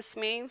getting what this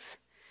means?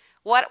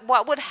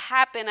 What would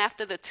happen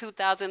after the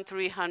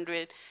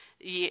 2,300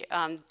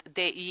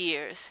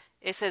 years?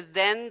 It says,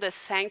 then the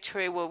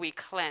sanctuary will be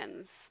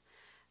cleansed,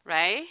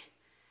 right?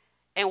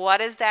 And what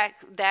does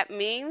that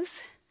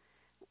means?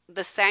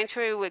 The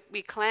sanctuary will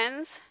be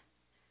cleansed?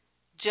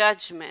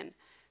 Judgment.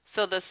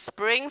 So the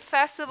spring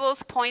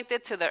festivals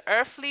pointed to the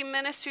earthly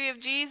ministry of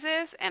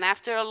Jesus, and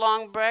after a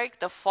long break,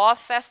 the fall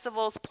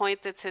festivals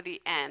pointed to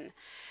the end.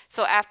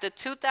 So after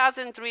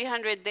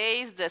 2,300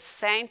 days, the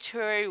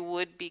sanctuary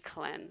would be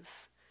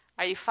cleansed.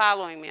 Are you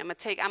following me? I'm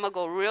gonna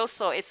go real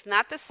slow. It's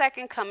not the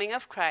second coming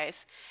of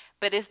Christ,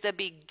 but it's the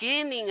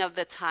beginning of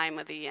the time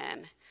of the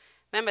end.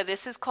 Remember,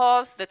 this is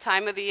called the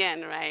time of the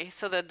end, right?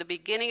 So the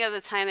beginning of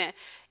the time,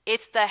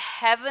 it's the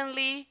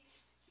heavenly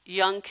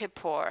Yom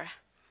Kippur,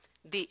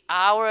 the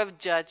hour of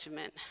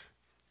judgment,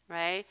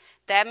 right?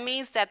 That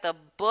means that the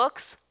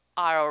books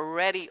are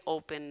already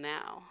open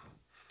now.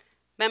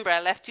 Remember,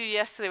 I left you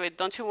yesterday with,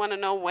 don't you want to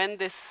know when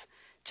this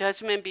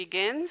judgment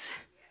begins?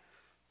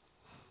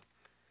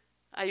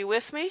 Are you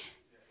with me?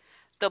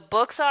 The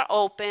books are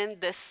open.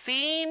 The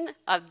scene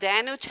of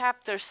Daniel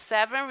chapter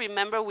 7,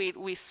 remember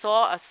we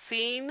saw a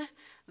scene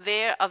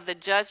there of the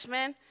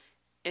judgment,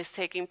 is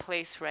taking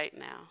place right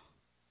now.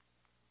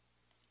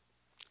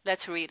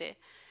 Let's read it.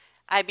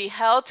 I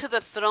beheld till the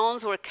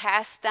thrones were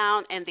cast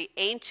down, and the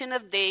Ancient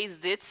of Days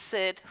did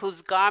sit,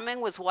 whose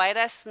garment was white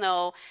as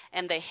snow,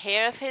 and the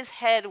hair of his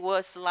head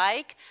was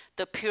like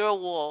the pure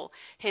wool.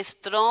 His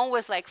throne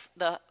was like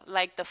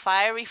the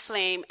fiery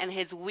flame, and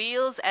his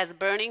wheels as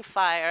burning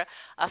fire.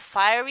 A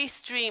fiery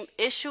stream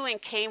issuing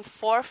came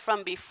forth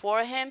from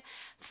before him.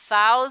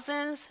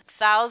 Thousands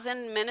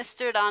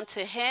ministered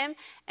unto him,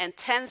 and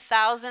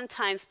 10,000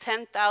 times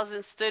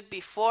 10,000 stood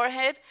before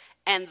him.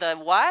 And the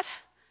what?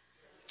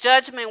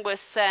 Judgment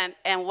was sent.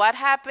 And what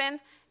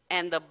happened?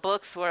 And the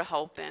books were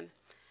opened.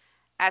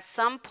 At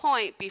some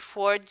point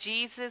before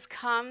Jesus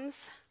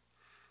comes,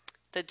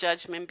 the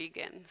judgment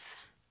begins.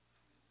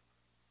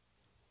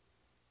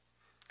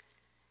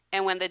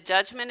 And when the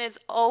judgment is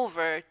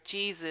over,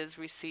 Jesus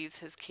receives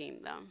his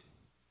kingdom.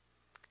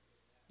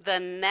 The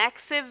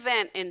next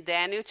event in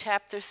Daniel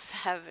chapter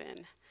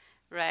 7,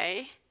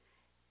 right,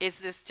 is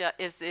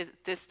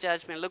this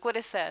judgment. Look what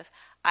it says.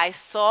 I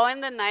saw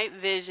in the night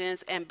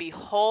visions, and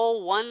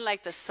behold, one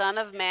like the Son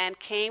of Man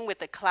came with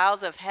the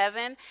clouds of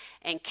heaven,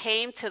 and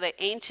came to the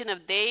Ancient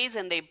of Days,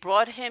 and they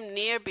brought him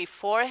near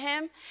before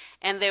him.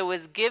 And there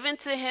was given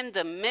to him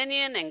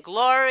dominion and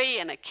glory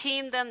and a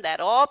kingdom, that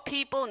all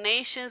people,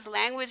 nations,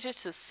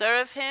 languages should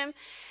serve him.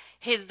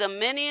 His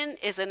dominion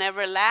is an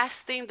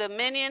everlasting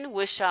dominion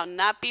which shall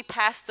not be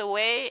passed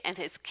away, and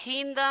his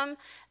kingdom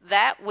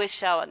that which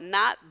shall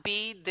not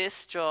be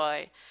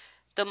destroyed.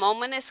 The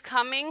moment is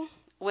coming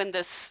when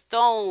the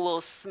stone will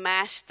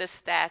smash the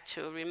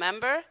statue,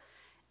 remember?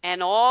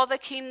 And all the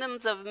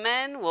kingdoms of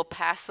men will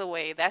pass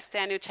away. That's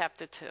Daniel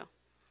chapter 2.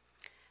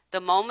 The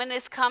moment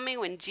is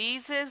coming when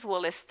Jesus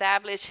will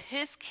establish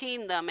his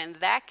kingdom, and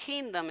that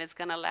kingdom is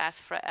going to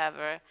last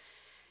forever.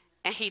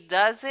 And he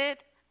does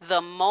it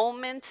the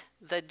moment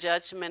the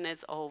judgment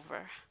is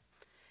over.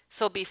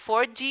 So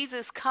before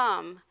Jesus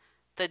comes,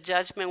 the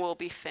judgment will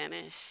be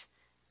finished.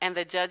 And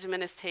the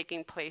judgment is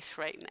taking place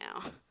right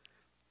now.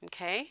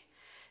 Okay?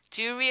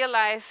 Do you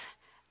realize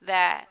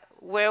that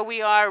where we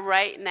are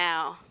right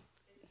now?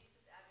 Is Jesus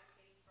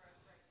advocating for us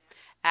right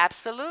now?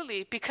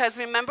 Absolutely. Because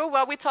remember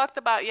what we talked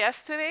about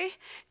yesterday?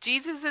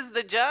 Jesus is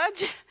the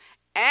judge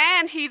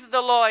and he's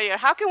the lawyer.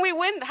 How can we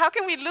win? How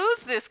can we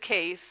lose this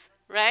case?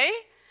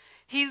 Right?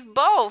 He's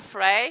both,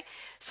 right?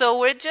 So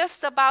we're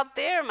just about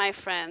there, my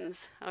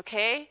friends,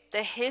 okay?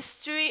 The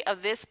history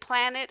of this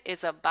planet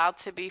is about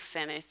to be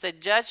finished. The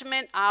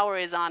judgment hour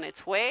is on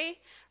its way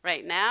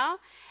right now.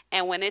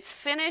 And when it's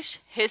finished,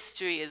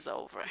 history is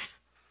over,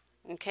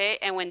 okay?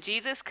 And when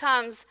Jesus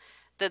comes,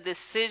 the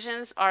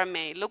decisions are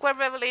made. Look what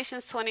Revelation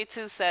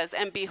 22 says.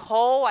 And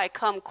behold, I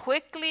come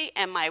quickly,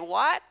 and my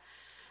what?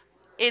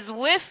 Is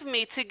with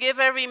me to give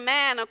every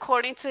man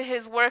according to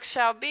his work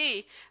shall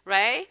be,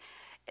 right?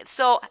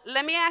 So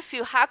let me ask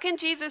you, how can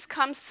Jesus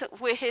come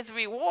with his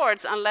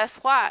rewards unless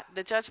what?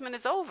 The judgment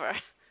is over.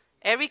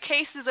 Every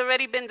case has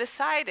already been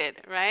decided,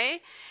 right?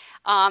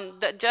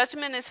 The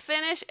judgment is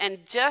finished, and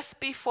just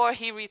before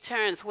he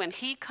returns, when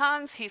he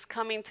comes, he's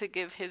coming to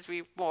give his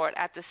reward.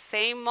 At the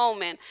same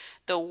moment,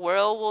 the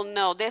world will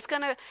know.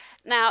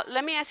 Now,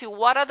 let me ask you,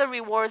 what are the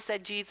rewards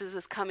that Jesus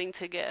is coming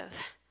to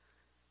give?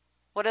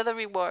 What are the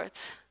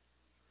rewards?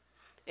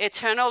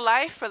 Eternal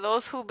life for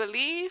those who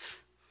believe,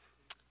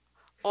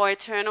 or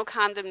eternal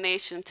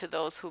condemnation to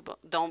those who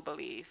don't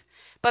believe.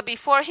 But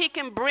before he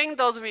can bring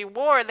those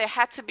rewards, there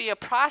had to be a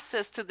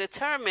process to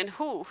determine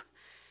who.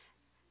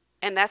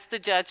 And that's the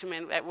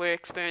judgment that we're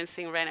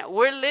experiencing right now.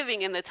 We're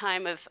living in the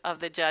time of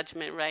the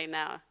judgment right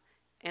now,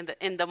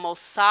 in the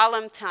most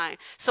solemn time.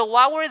 So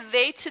what were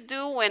they to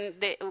do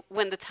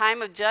when the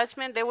time of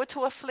judgment? They were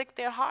to afflict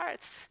their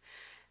hearts.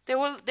 They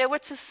were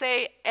to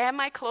say, am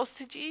I close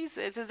to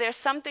Jesus? Is there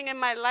something in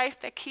my life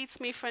that keeps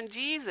me from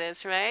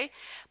Jesus, right?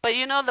 But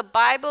you know, the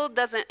Bible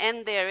doesn't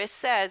end there. It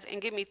says,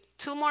 and give me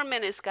 2 more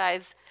minutes,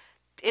 guys.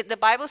 The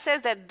Bible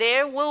says that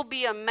there will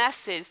be a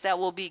message that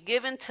will be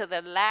given to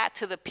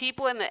the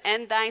people in the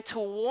end time to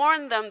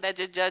warn them that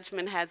the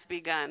judgment has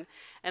begun.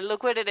 And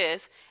look what it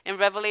is in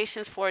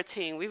Revelation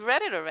 14. We've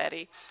read it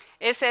already.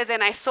 It says,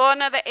 and I saw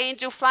another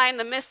angel fly in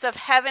the midst of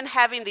heaven,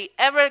 having the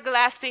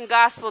everlasting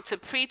gospel to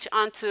preach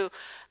unto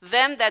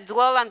them that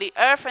dwell on the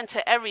earth, and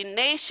to every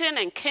nation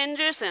and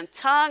kindred and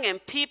tongue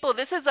and people.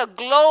 This is a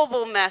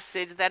global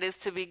message that is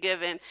to be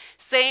given,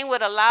 saying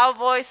with a loud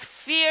voice,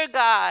 fear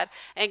God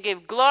and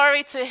give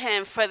glory to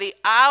him, for the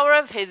hour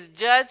of his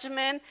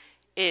judgment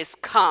is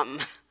come.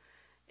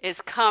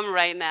 It's come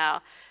right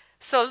now.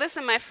 So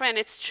listen, my friend,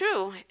 it's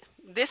true.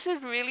 This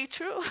is really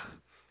true,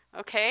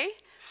 okay?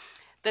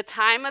 The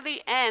time of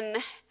the end,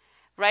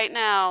 right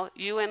now,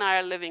 you and I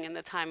are living in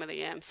the time of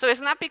the end. So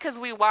it's not because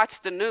we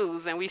watch the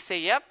news and we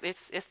say, yep,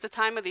 it's the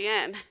time of the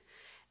end.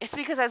 It's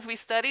because as we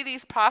study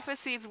these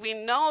prophecies, we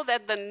know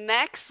that the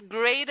next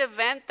great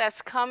event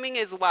that's coming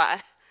is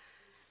what?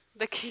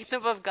 The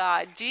kingdom of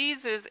God.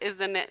 Jesus is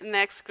the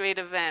next great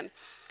event.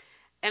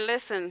 And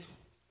listen,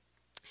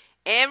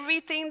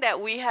 everything that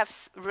we have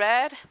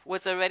read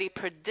was already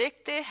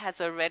predicted, has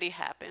already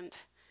happened.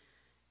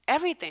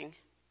 Everything,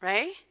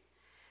 right?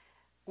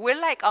 We're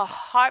like a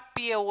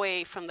heartbeat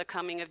away from the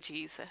coming of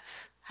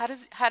Jesus.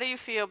 How do you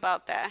feel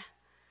about that?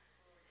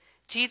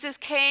 Jesus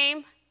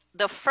came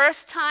the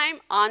first time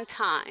on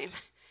time,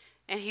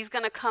 and he's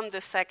going to come the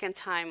second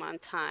time on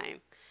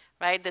time,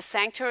 right? The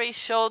sanctuary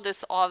showed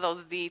us all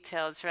those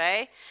details,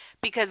 right?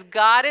 Because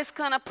God is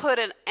going to put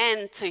an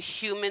end to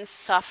human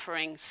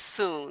suffering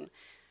soon.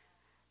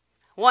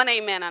 One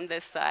amen on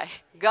this side.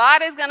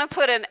 God is going to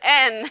put an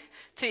end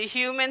to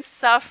human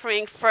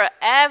suffering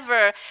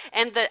forever.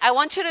 And I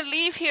want you to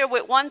leave here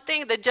with one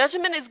thing. The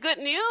judgment is good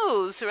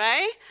news,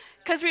 right?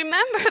 Because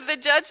remember, the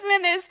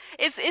judgment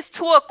is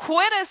to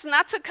acquit us,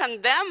 not to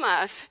condemn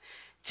us.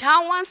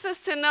 John wants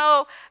us to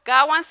know,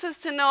 God wants us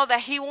to know that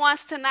he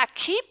wants to not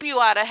keep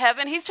you out of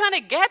heaven. He's trying to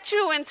get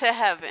you into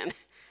heaven.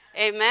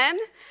 Amen?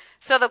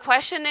 So the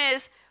question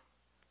is,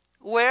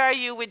 where are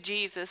you with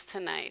Jesus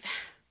tonight?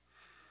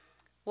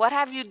 What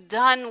have you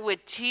done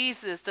with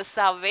Jesus, the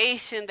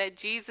salvation that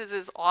Jesus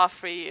is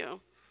offering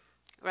you?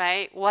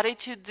 Right? What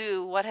did you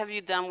do? What have you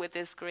done with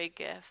this great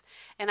gift?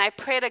 And I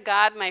pray to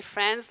God, my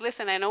friends,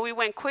 listen, I know we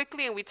went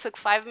quickly and we took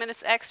 5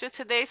 minutes extra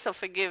today, so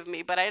forgive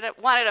me, but I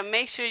wanted to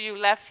make sure you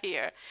left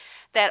here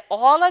that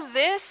all of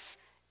this,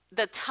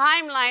 the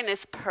timeline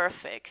is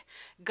perfect.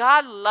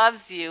 God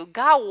loves you.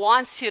 God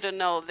wants you to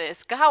know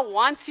this. God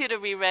wants you to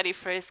be ready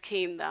for his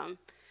kingdom,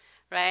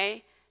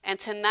 right? And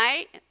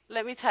tonight,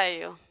 let me tell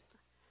you,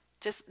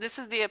 this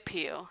is the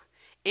appeal.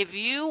 If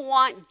you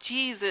want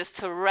Jesus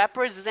to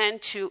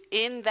represent you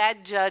in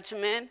that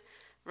judgment,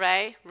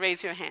 right,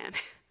 raise your hand.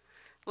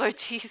 Lord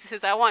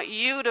Jesus, I want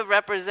you to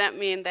represent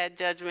me in that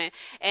judgment.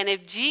 And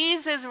if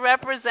Jesus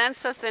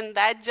represents us in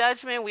that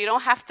judgment, we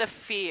don't have to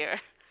fear.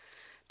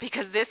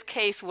 Because this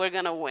case, we're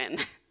going to win.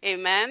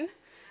 Amen?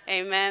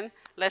 Amen.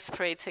 Let's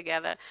pray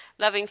together.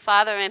 Loving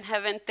Father in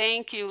heaven,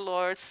 thank you,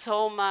 Lord,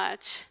 so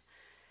much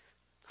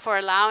for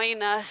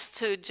allowing us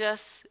to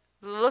just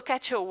look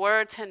at your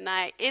word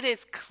tonight. It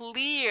is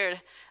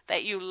clear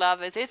that you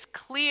love us. It's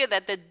clear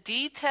that the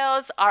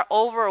details are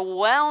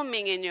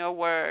overwhelming in your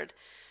word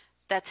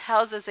that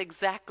tells us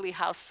exactly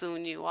how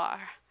soon you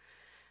are.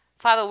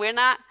 Father,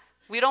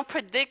 we don't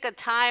predict a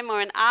time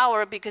or an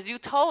hour because you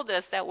told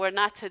us that we're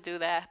not to do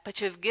that.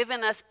 But you've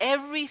given us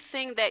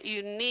everything that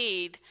you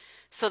need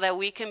so that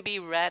we can be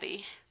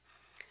ready.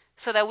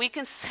 So that we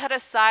can set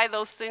aside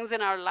those things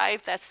in our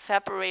life that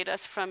separate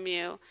us from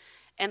you.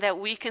 And that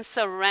we can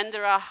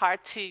surrender our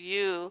heart to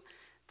you,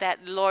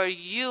 that, Lord,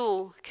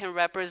 you can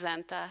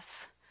represent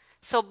us.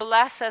 So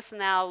bless us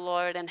now,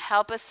 Lord, and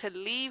help us to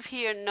leave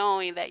here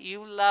knowing that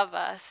you love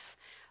us,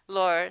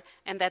 Lord,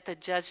 and that the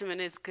judgment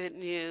is good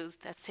news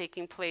that's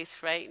taking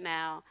place right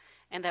now,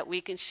 and that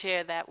we can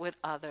share that with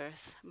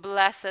others.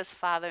 Bless us,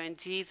 Father, in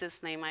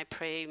Jesus' name I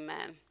pray,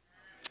 amen.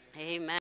 Amen.